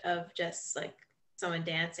image of just like someone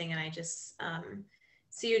dancing, and I just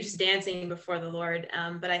see you just dancing before the Lord.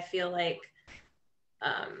 But I feel like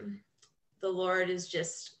the Lord is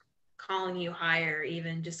just calling you higher,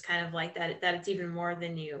 even just kind of like that it's even more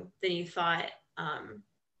than you thought.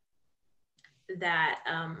 That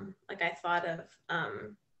like I thought of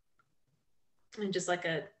and just like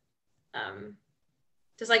a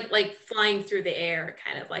just like flying through the air,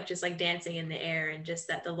 kind of like just like dancing in the air, and just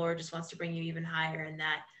that the Lord just wants to bring you even higher, and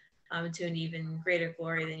that to an even greater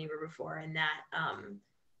glory than you were before, and that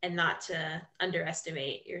and not to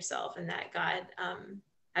underestimate yourself, and that God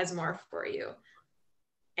has more for you.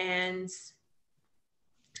 And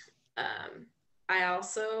I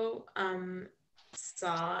also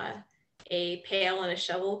saw a pail and a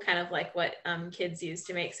shovel, kind of like what kids use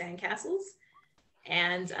to make sandcastles.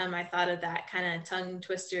 And I thought of that kind of tongue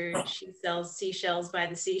twister. She sells seashells by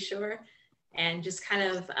the seashore, and just kind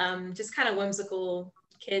of whimsical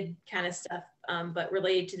kid kind of stuff, but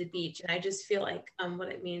related to the beach. And I just feel like what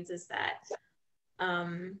it means is that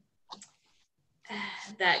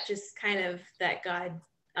that just kind of that God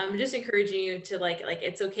just encouraging you to like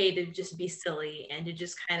it's okay to just be silly, and to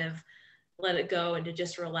just kind of let it go, and to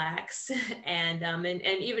just relax, and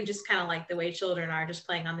even just kind of like the way children are, just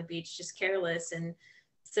playing on the beach, just careless and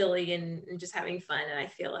silly, and just having fun. And I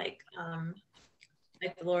feel like the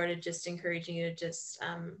Lord is just encouraging you to just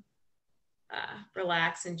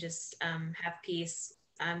relax and just have peace,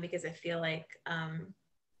 because I feel like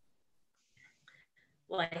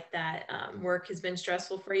that work has been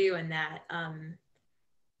stressful for you, and that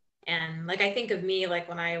and like I think of me, like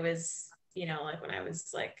when I was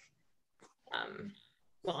like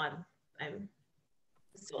well, I'm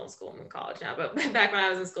still in school, I'm in college now, but back when I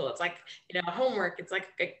was in school, it's like, homework, it's like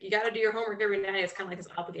you got to do your homework every day. It's kind of like this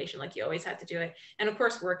obligation, like you always have to do it. And of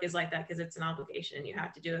course work is like that because it's an obligation and you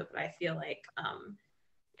have to do it. But I feel like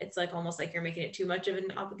it's like almost like you're making it too much of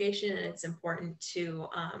an obligation, and it's important to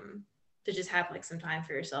just have like some time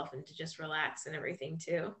for yourself and to just relax and everything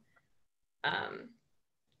too.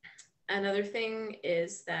 Another thing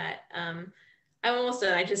is that I'm almost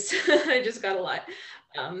done. I just I just got a lot,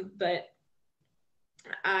 but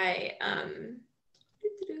I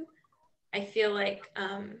feel like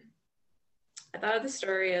I thought of the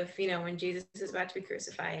story of when Jesus is about to be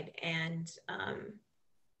crucified, and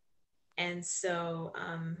so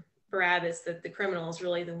Barabbas, the criminal, is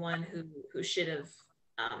really the one who should have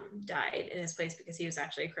died in his place, because he was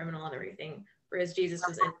actually a criminal and everything, whereas Jesus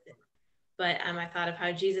was innocent. But I thought of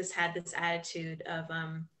how Jesus had this attitude of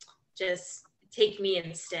just take me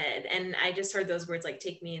instead. And I just heard those words, like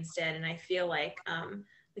take me instead. And I feel like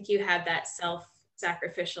you have that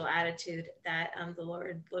self-sacrificial attitude that the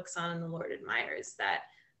Lord looks on and the Lord admires, that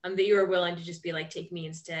that you are willing to just be like, take me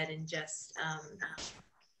instead, and just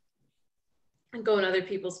go in other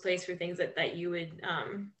people's place for things that you would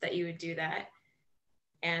do that.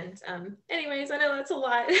 And anyways, I know that's a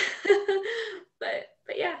lot, but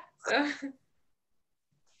yeah, so.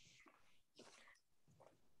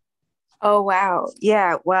 Oh, wow.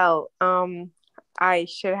 Yeah, well, I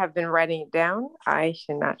should have been writing it down. I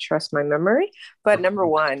should not trust my memory. But number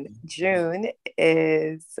one, June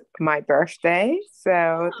is my birthday.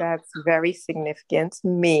 So that's very significant to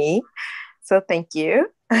me. So thank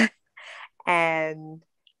you. And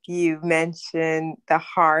you mentioned the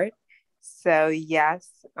heart. So yes,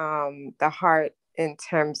 the heart in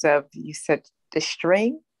terms of, you said the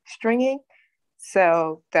stringing.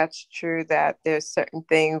 So that's true that there's certain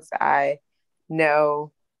things I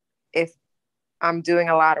know if I'm doing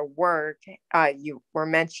a lot of work, you were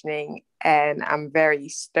mentioning, and I'm very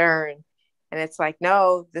stern. And it's like,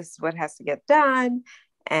 no, this is what has to get done.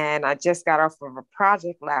 And I just got off of a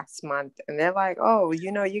project last month, and they're like, oh,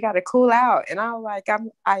 you got to cool out. And I'm like,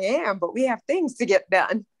 I am, but we have things to get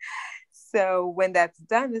done. So when that's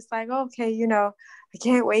done, it's like, okay, I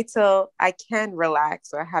can't wait till I can relax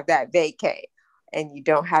or have that vacay, and you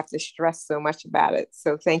don't have to stress so much about it.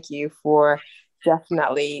 So thank you for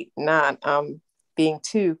definitely not being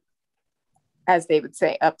too, as they would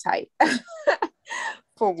say, uptight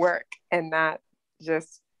for work, and not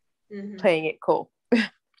just playing it cool.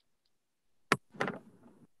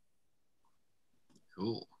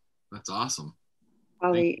 Cool. That's awesome.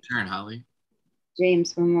 Holly. Turn, Holly.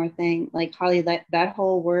 James, one more thing. Like Holly, that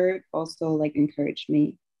whole word also like encouraged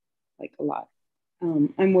me like a lot.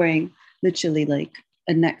 I'm wearing literally like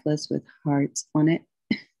a necklace with hearts on it.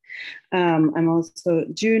 I'm also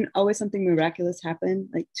June, always something miraculous happened,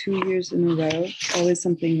 like 2 years in a row, always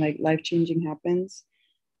something like life-changing happens.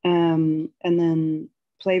 And then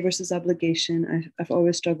play versus obligation. I've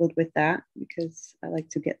always struggled with that because I like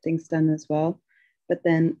to get things done as well. But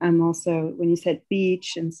then I'm also, when you said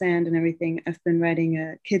beach and sand and everything, I've been writing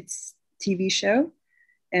a kids TV show,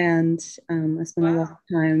 and I spent a lot of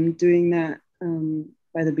time doing that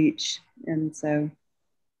by the beach. And so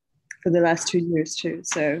for the last 2 years too.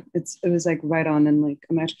 So it was like right on, and like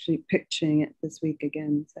I'm actually picturing it this week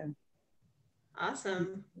again. So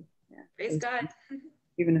awesome. Yeah, praise God.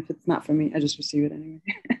 Even if it's not for me, I just receive it anyway.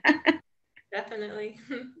 Definitely.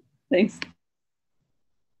 Thanks.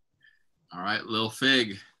 All right, Lil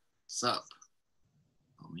Fig, what's up?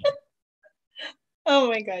 Oh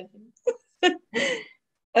my God.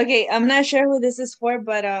 Okay, I'm not sure who this is for,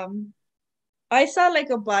 but I saw like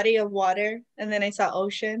a body of water, and then I saw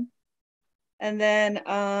ocean. And then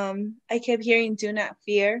I kept hearing do not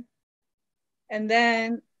fear. And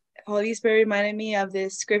then Holy Spirit reminded me of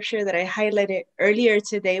this scripture that I highlighted earlier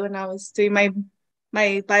today when I was doing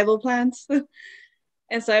my Bible plans.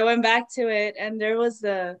 And so I went back to it, and there was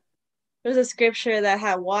a scripture that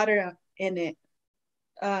had water in it.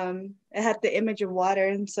 It had the image of water.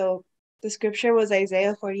 And so the scripture was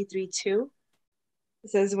Isaiah 43:2. It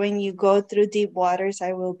says, when you go through deep waters,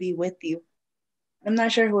 I will be with you. I'm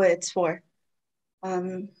not sure who it's for.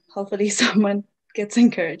 Hopefully someone gets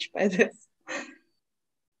encouraged by this.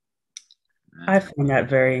 I find that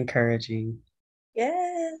very encouraging.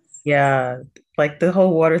 Yes. Yeah, like the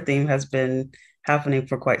whole water theme has been happening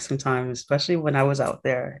for quite some time, especially when I was out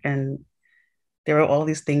there. And there were all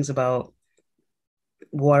these things about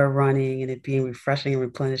water running and it being refreshing and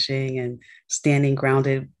replenishing and standing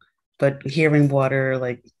grounded, but hearing water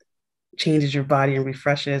like changes your body and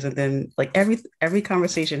refreshes. And then like every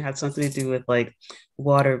conversation had something to do with like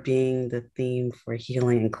water being the theme for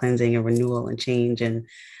healing and cleansing and renewal and change. And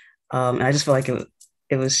I just felt like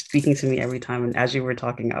it was speaking to me every time. And as you were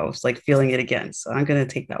talking, I was like feeling it again. So I'm gonna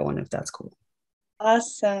take that one if that's cool.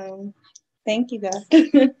 Awesome. Thank you, God.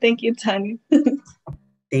 Thank you, Tanya.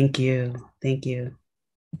 Thank you. Thank you.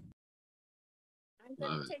 I'm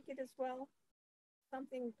going to take it as well.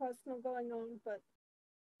 Something personal going on, but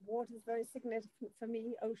water is very significant for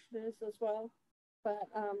me. Ocean is as well. But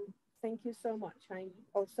thank you so much. I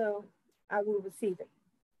will receive it.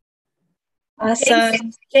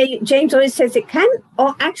 Awesome. James always says it can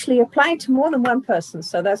or actually apply to more than one person.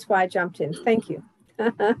 So that's why I jumped in. Thank you.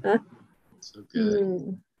 So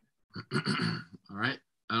good. All right.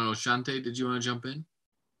 I don't know, Shante, did you want to jump in?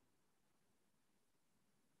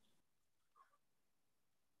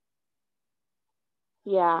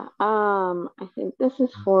 Yeah, I think this is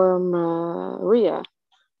for Maria.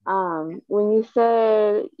 When you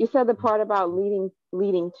said the part about leading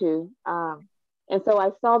to, and so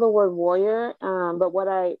I saw the word warrior, but what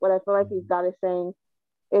I feel like God is saying,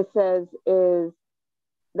 it says is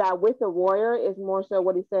that with the warrior is more so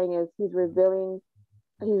what he's saying is he's revealing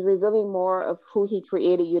more of who he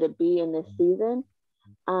created you to be in this season,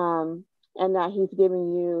 and that he's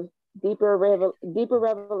giving you deeper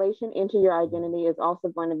revelation into your identity is also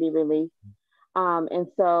going to be released. And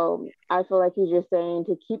so I feel like he's just saying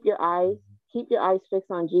to keep your eyes fixed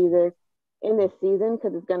on Jesus in this season,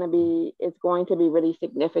 because it's going to be really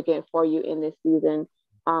significant for you in this season,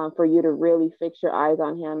 for you to really fix your eyes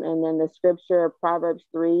on him. And then the scripture, Proverbs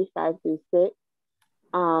 3:5-6,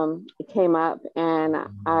 it came up, and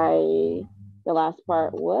the last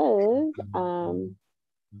part was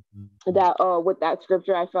with that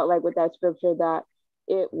scripture, I felt like with that scripture that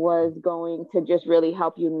it was going to just really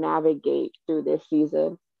help you navigate through this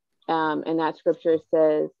season. And that scripture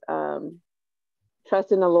says,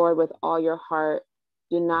 trust in the Lord with all your heart.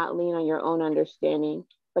 Do not lean on your own understanding,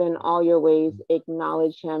 but in all your ways,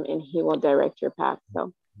 acknowledge him and he will direct your path.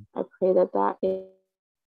 So I pray that is.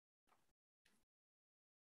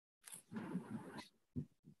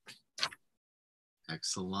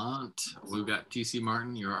 Excellent. We've got TC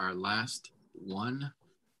Martin. You're our last one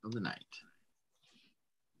of the night.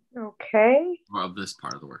 Okay. Or of this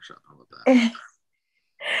part of the workshop. How about that?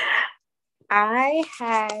 I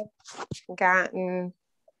had gotten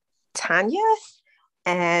Tanya,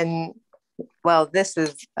 and well, this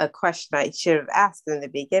is a question I should have asked in the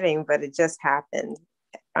beginning, but it just happened.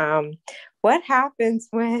 What happens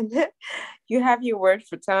when you have your word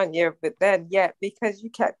for Tanya, but then yet because you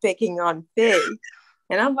kept picking on Fig,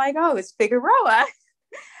 and I'm like, oh, it's Figueroa,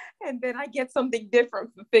 and then I get something different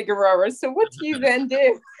for Figueroa. So what do you then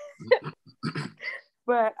do?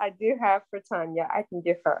 But I do have for Tanya. I can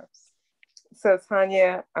give hers. So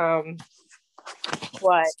Tanya,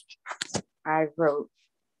 what I wrote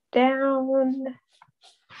down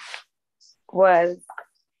was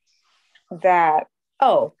that,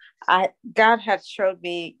 God had showed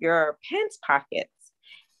me your pants pockets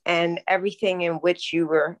and everything in which you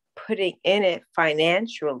were putting in it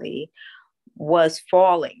financially was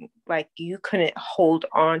falling, like you couldn't hold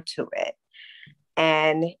on to it.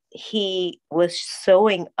 And he was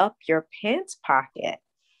sewing up your pants pocket,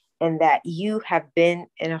 and that you have been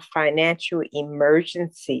in a financial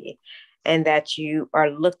emergency, and that you are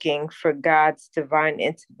looking for God's divine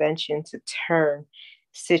intervention to turn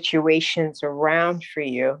situations around for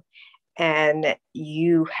you. And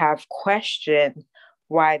you have questioned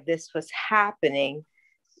why this was happening,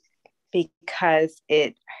 because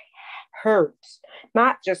it hurts,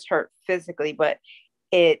 not just hurt physically, but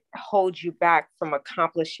it holds you back from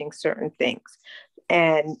accomplishing certain things.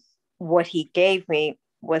 And what he gave me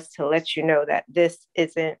was to let you know that this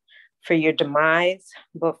isn't for your demise,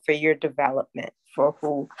 but for your development, for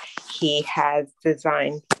who he has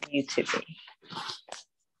designed you to be.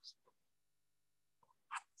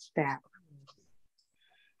 That.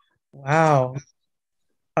 Wow.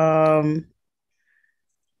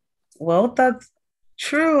 Well, that's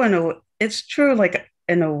true it's true like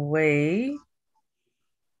in a way,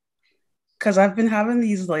 because I've been having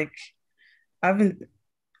these like I've been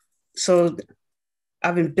so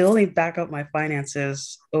I've been building back up my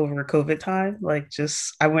finances over COVID time. Like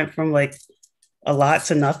just I went from like a lot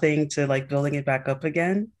to nothing to like building it back up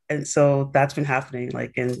again. And so that's been happening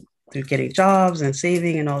like in through getting jobs and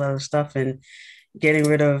saving and all that other stuff and getting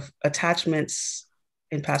rid of attachments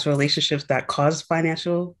in past relationships that cause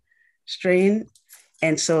financial strain.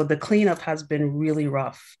 And so the cleanup has been really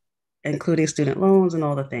rough, including student loans and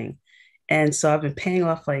all the thing. And so I've been paying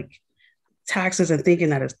off like taxes and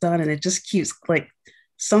thinking that it's done. And it just keeps like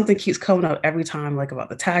something keeps coming up every time, like about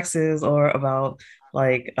the taxes or about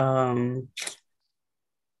like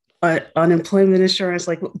unemployment insurance,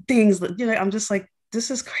 like things that, I'm just like, this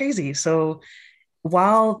is crazy. So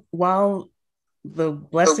while the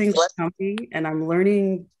blessings are coming and I'm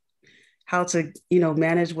learning how to,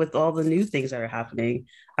 manage with all the new things that are happening,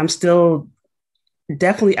 I'm still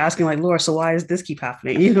definitely asking like, Lord, so why does this keep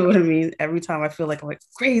happening? You know what I mean? Every time I feel like I'm like,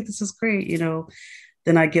 great, this is great,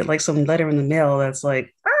 then I get like some letter in the mail that's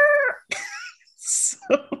like, so,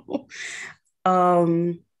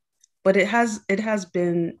 but it has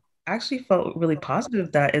been actually felt really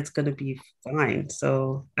positive that it's going to be fine.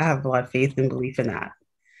 So I have a lot of faith and belief in that.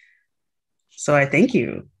 So I thank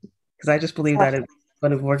you, because I just believe that it's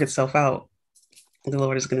going to work itself out. The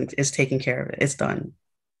Lord is taking care of it. It's done.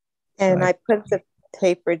 And I put the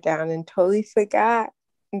paper down and totally forgot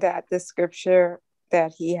that the scripture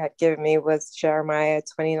that he had given me was Jeremiah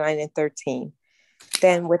 29:13.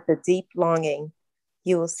 Then with a deep longing,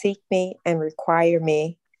 you will seek me and require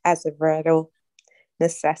me as a vital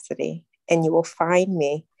necessity, and you will find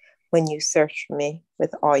me when you search for me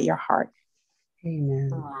with all your heart. Amen.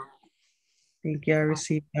 Thank you. I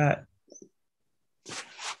received that.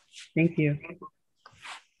 Thank you.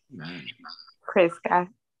 Amen. Praise God.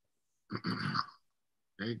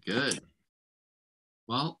 Very good.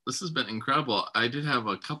 Well, this has been incredible. I did have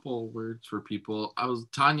a couple words for people.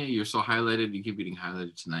 Tanya, you're so highlighted. You keep getting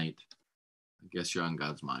highlighted tonight. I guess you're on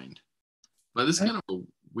God's mind. But this is kind of a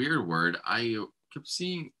weird word. I kept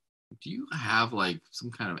seeing, do you have like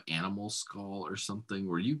some kind of animal skull or something?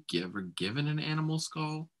 Were you ever given an animal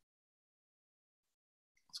skull?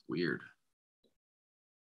 It's weird.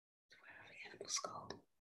 Animal skull.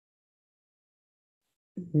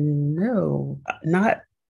 No, not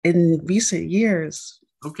in recent years.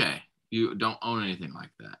 Okay. You don't own anything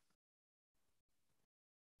like that?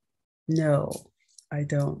 No, I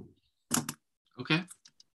don't. Okay.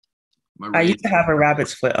 I used to have a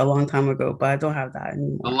rabbit's foot a long time ago, but I don't have that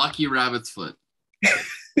anymore. A lucky rabbit's foot.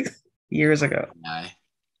 Years ago.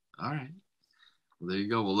 All right. Well, there you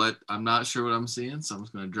go. I'm not sure what I'm seeing, so I'm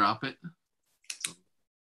just going to drop it. So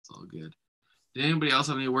it's all good. Did anybody else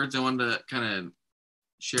have any words they wanted to kind of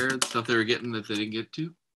share, stuff they were getting that they didn't get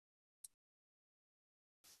to?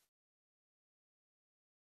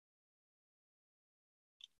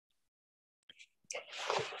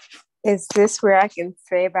 Is this where I can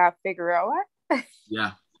say about Figueroa?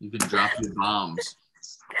 Yeah, you can drop your bombs.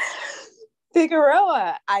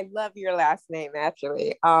 Figueroa, I love your last name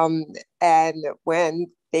actually. And when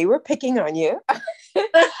they were picking on you,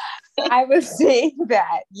 I was saying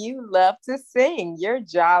that you love to sing. You're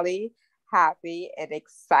jolly, happy, and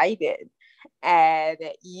excited, and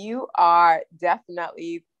you are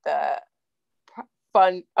definitely the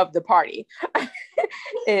fun of the party.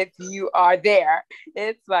 If you are there,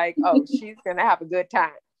 it's like, oh, she's gonna have a good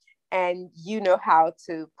time. And you know how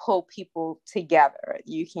to pull people together.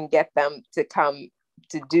 You can get them to come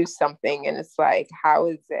to do something. And it's like, how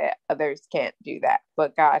is it others can't do that?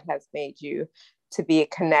 But God has made you to be a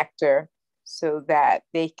connector so that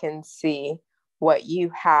they can see what you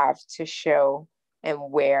have to show and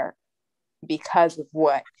where, because of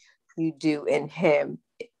what you do in Him,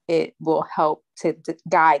 it will help to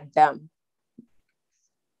guide them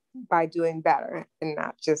by doing better and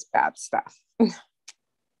not just bad stuff.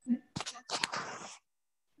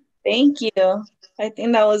 Thank you. I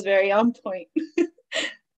think that was very on point.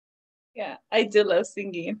 Yeah, I do love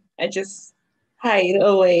singing. I just hide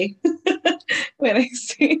away when I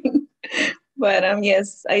sing. But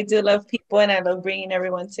yes, I do love people and I love bringing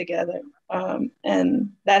everyone together.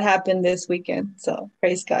 And that happened this weekend. So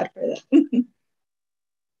praise God for that.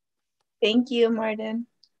 Thank you, Martin.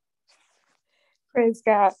 Praise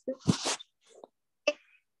God.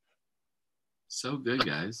 So good,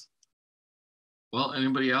 guys. Well,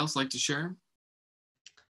 anybody else like to share?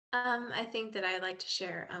 I think that I'd like to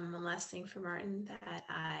share one last thing for Martin that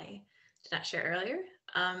I did not share earlier.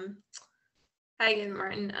 Hi again,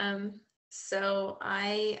 Martin. So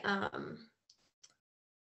I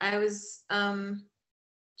was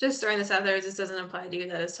just throwing this out there. This doesn't apply to you.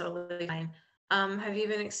 That is totally fine. Have you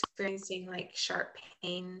been experiencing like sharp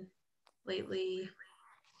pain lately?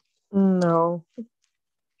 No.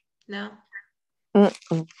 No?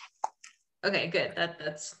 Mm-mm. Okay, good.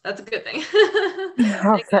 That's a good thing.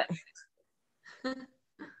 Okay.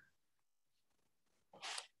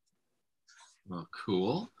 Well,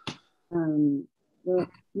 cool. Well,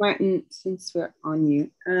 Martin, since we're on you,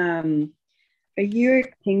 are you a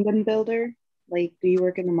kingdom builder? Like, do you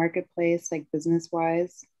work in the marketplace, like business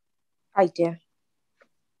wise? I do.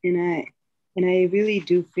 And I really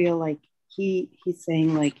do feel like he's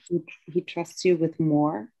saying like he trusts you with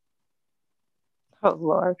more. Oh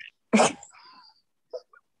Lord.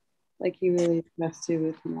 Like he really trusts you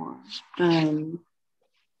with more.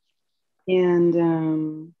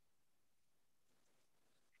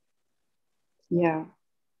 Yeah,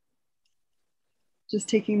 just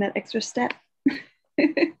taking that extra step.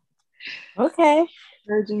 Okay.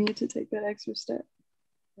 Urging you to take that extra step.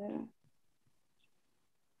 Yeah.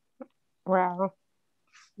 Wow.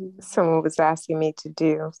 Someone was asking me to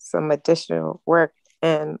do some additional work,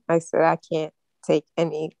 and I said, I can't take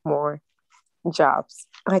any more jobs.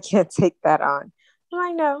 I can't take that on.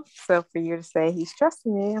 I know. So for you to say he's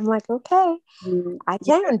trusting me, I'm like, okay, I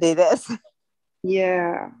can do this.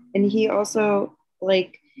 Yeah. And he also,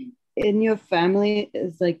 like, in your family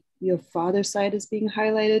is like your father's side is being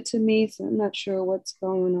highlighted to me. So I'm not sure what's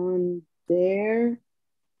going on there.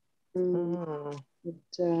 But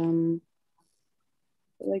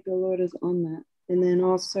like the Lord is on that. And then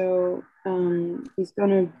also he's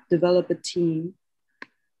gonna develop a team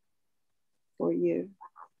for you.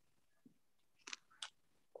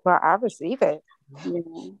 Well, I receive it. Yeah.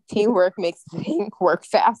 Teamwork makes things work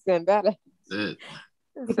faster and better. That's it.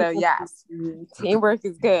 So yes, teamwork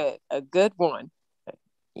is good. A good one.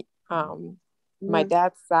 My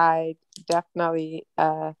dad's side definitely.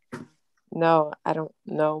 No, I don't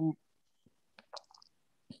know.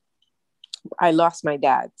 I lost my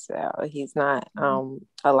dad, so he's not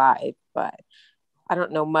alive. But I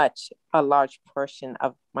don't know much. A large portion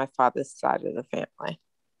of my father's side of the family.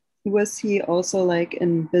 Was he also like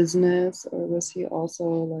in business, or was he also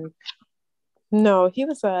like? No, he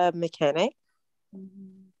was a mechanic.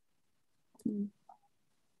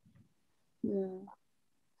 Yeah,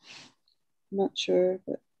 not sure,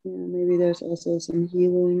 but yeah, maybe there's also some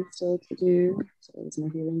healing still to do. So there's more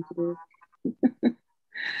healing to do.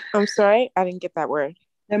 I'm sorry, I didn't get that word.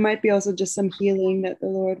 There might be also just some healing that the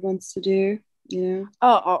Lord wants to do, you know?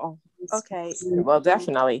 Oh. Okay. Well,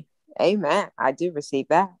 definitely. Amen. I do receive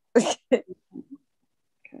that. Okay.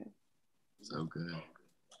 So good.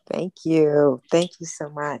 Thank you. Thank you so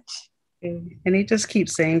much. And he just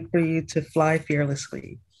keeps saying for you to fly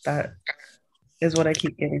fearlessly. That is what I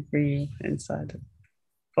keep getting for you inside.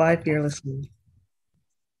 Fly fearlessly.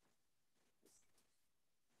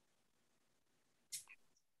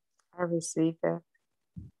 I receive it.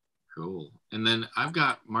 Cool. And then I've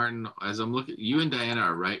got Martin, as I'm looking, you and Diana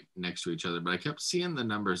are right next to each other, but I kept seeing the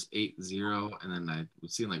numbers 80 and then I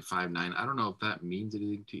was seeing like 59. I don't know if that means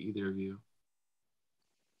anything to either of you.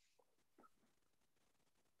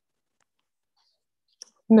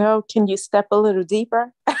 No, can you step a little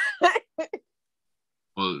deeper?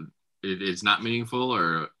 Well, it's not meaningful,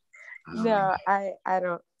 or No, I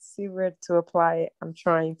don't see where to apply it. I'm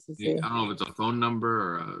trying to see. I don't know if it's a phone number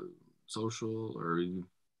or a social, or you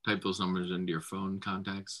type those numbers into your phone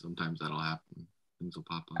contacts. Sometimes that'll happen. Things will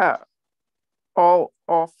pop up. All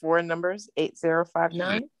four numbers,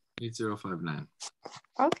 8059. 8059.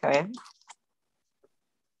 Okay.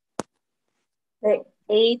 The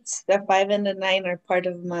 8, the 5, and the 9 are part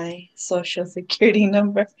of my social security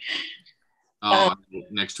number. Oh,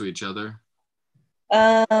 next to each other.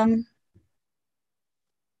 Let's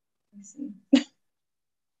see.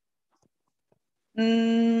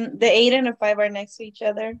 The 8 and the 5 are next to each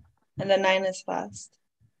other, and the 9 is last.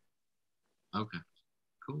 Okay,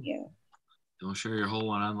 cool. Yeah. Don't share your whole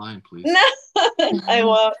one online, please. No, I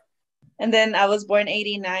won't. And then I was born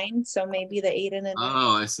 89, so maybe the 8 and the 9.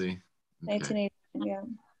 Oh, I see. Okay. 1989, yeah.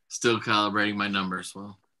 Still calibrating my numbers.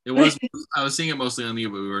 Well, it was. I was seeing it mostly on you,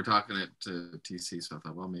 but we were talking it to TC, so I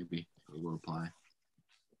thought, well, maybe it will apply.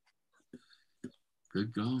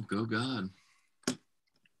 Good go God.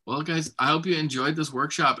 Well, guys, I hope you enjoyed this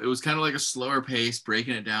workshop. It was kind of like a slower pace,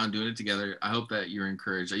 breaking it down, doing it together. I hope that you're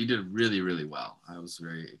encouraged. You did really, really well. I was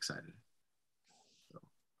very excited. So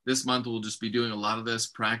this month, we'll just be doing a lot of this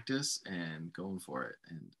practice and going for it.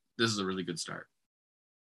 And this is a really good start.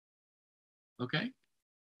 Okay.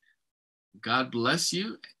 God bless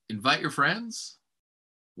you. Invite your friends.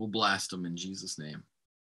 We'll blast them in Jesus' name.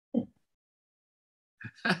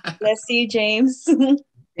 Bless you, James.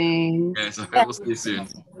 James. Okay, so we'll see you soon.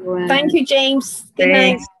 Thank you, James. Good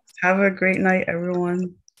Thanks. night. Have a great night,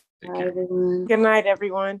 everyone. Bye, everyone. Good night,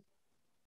 everyone.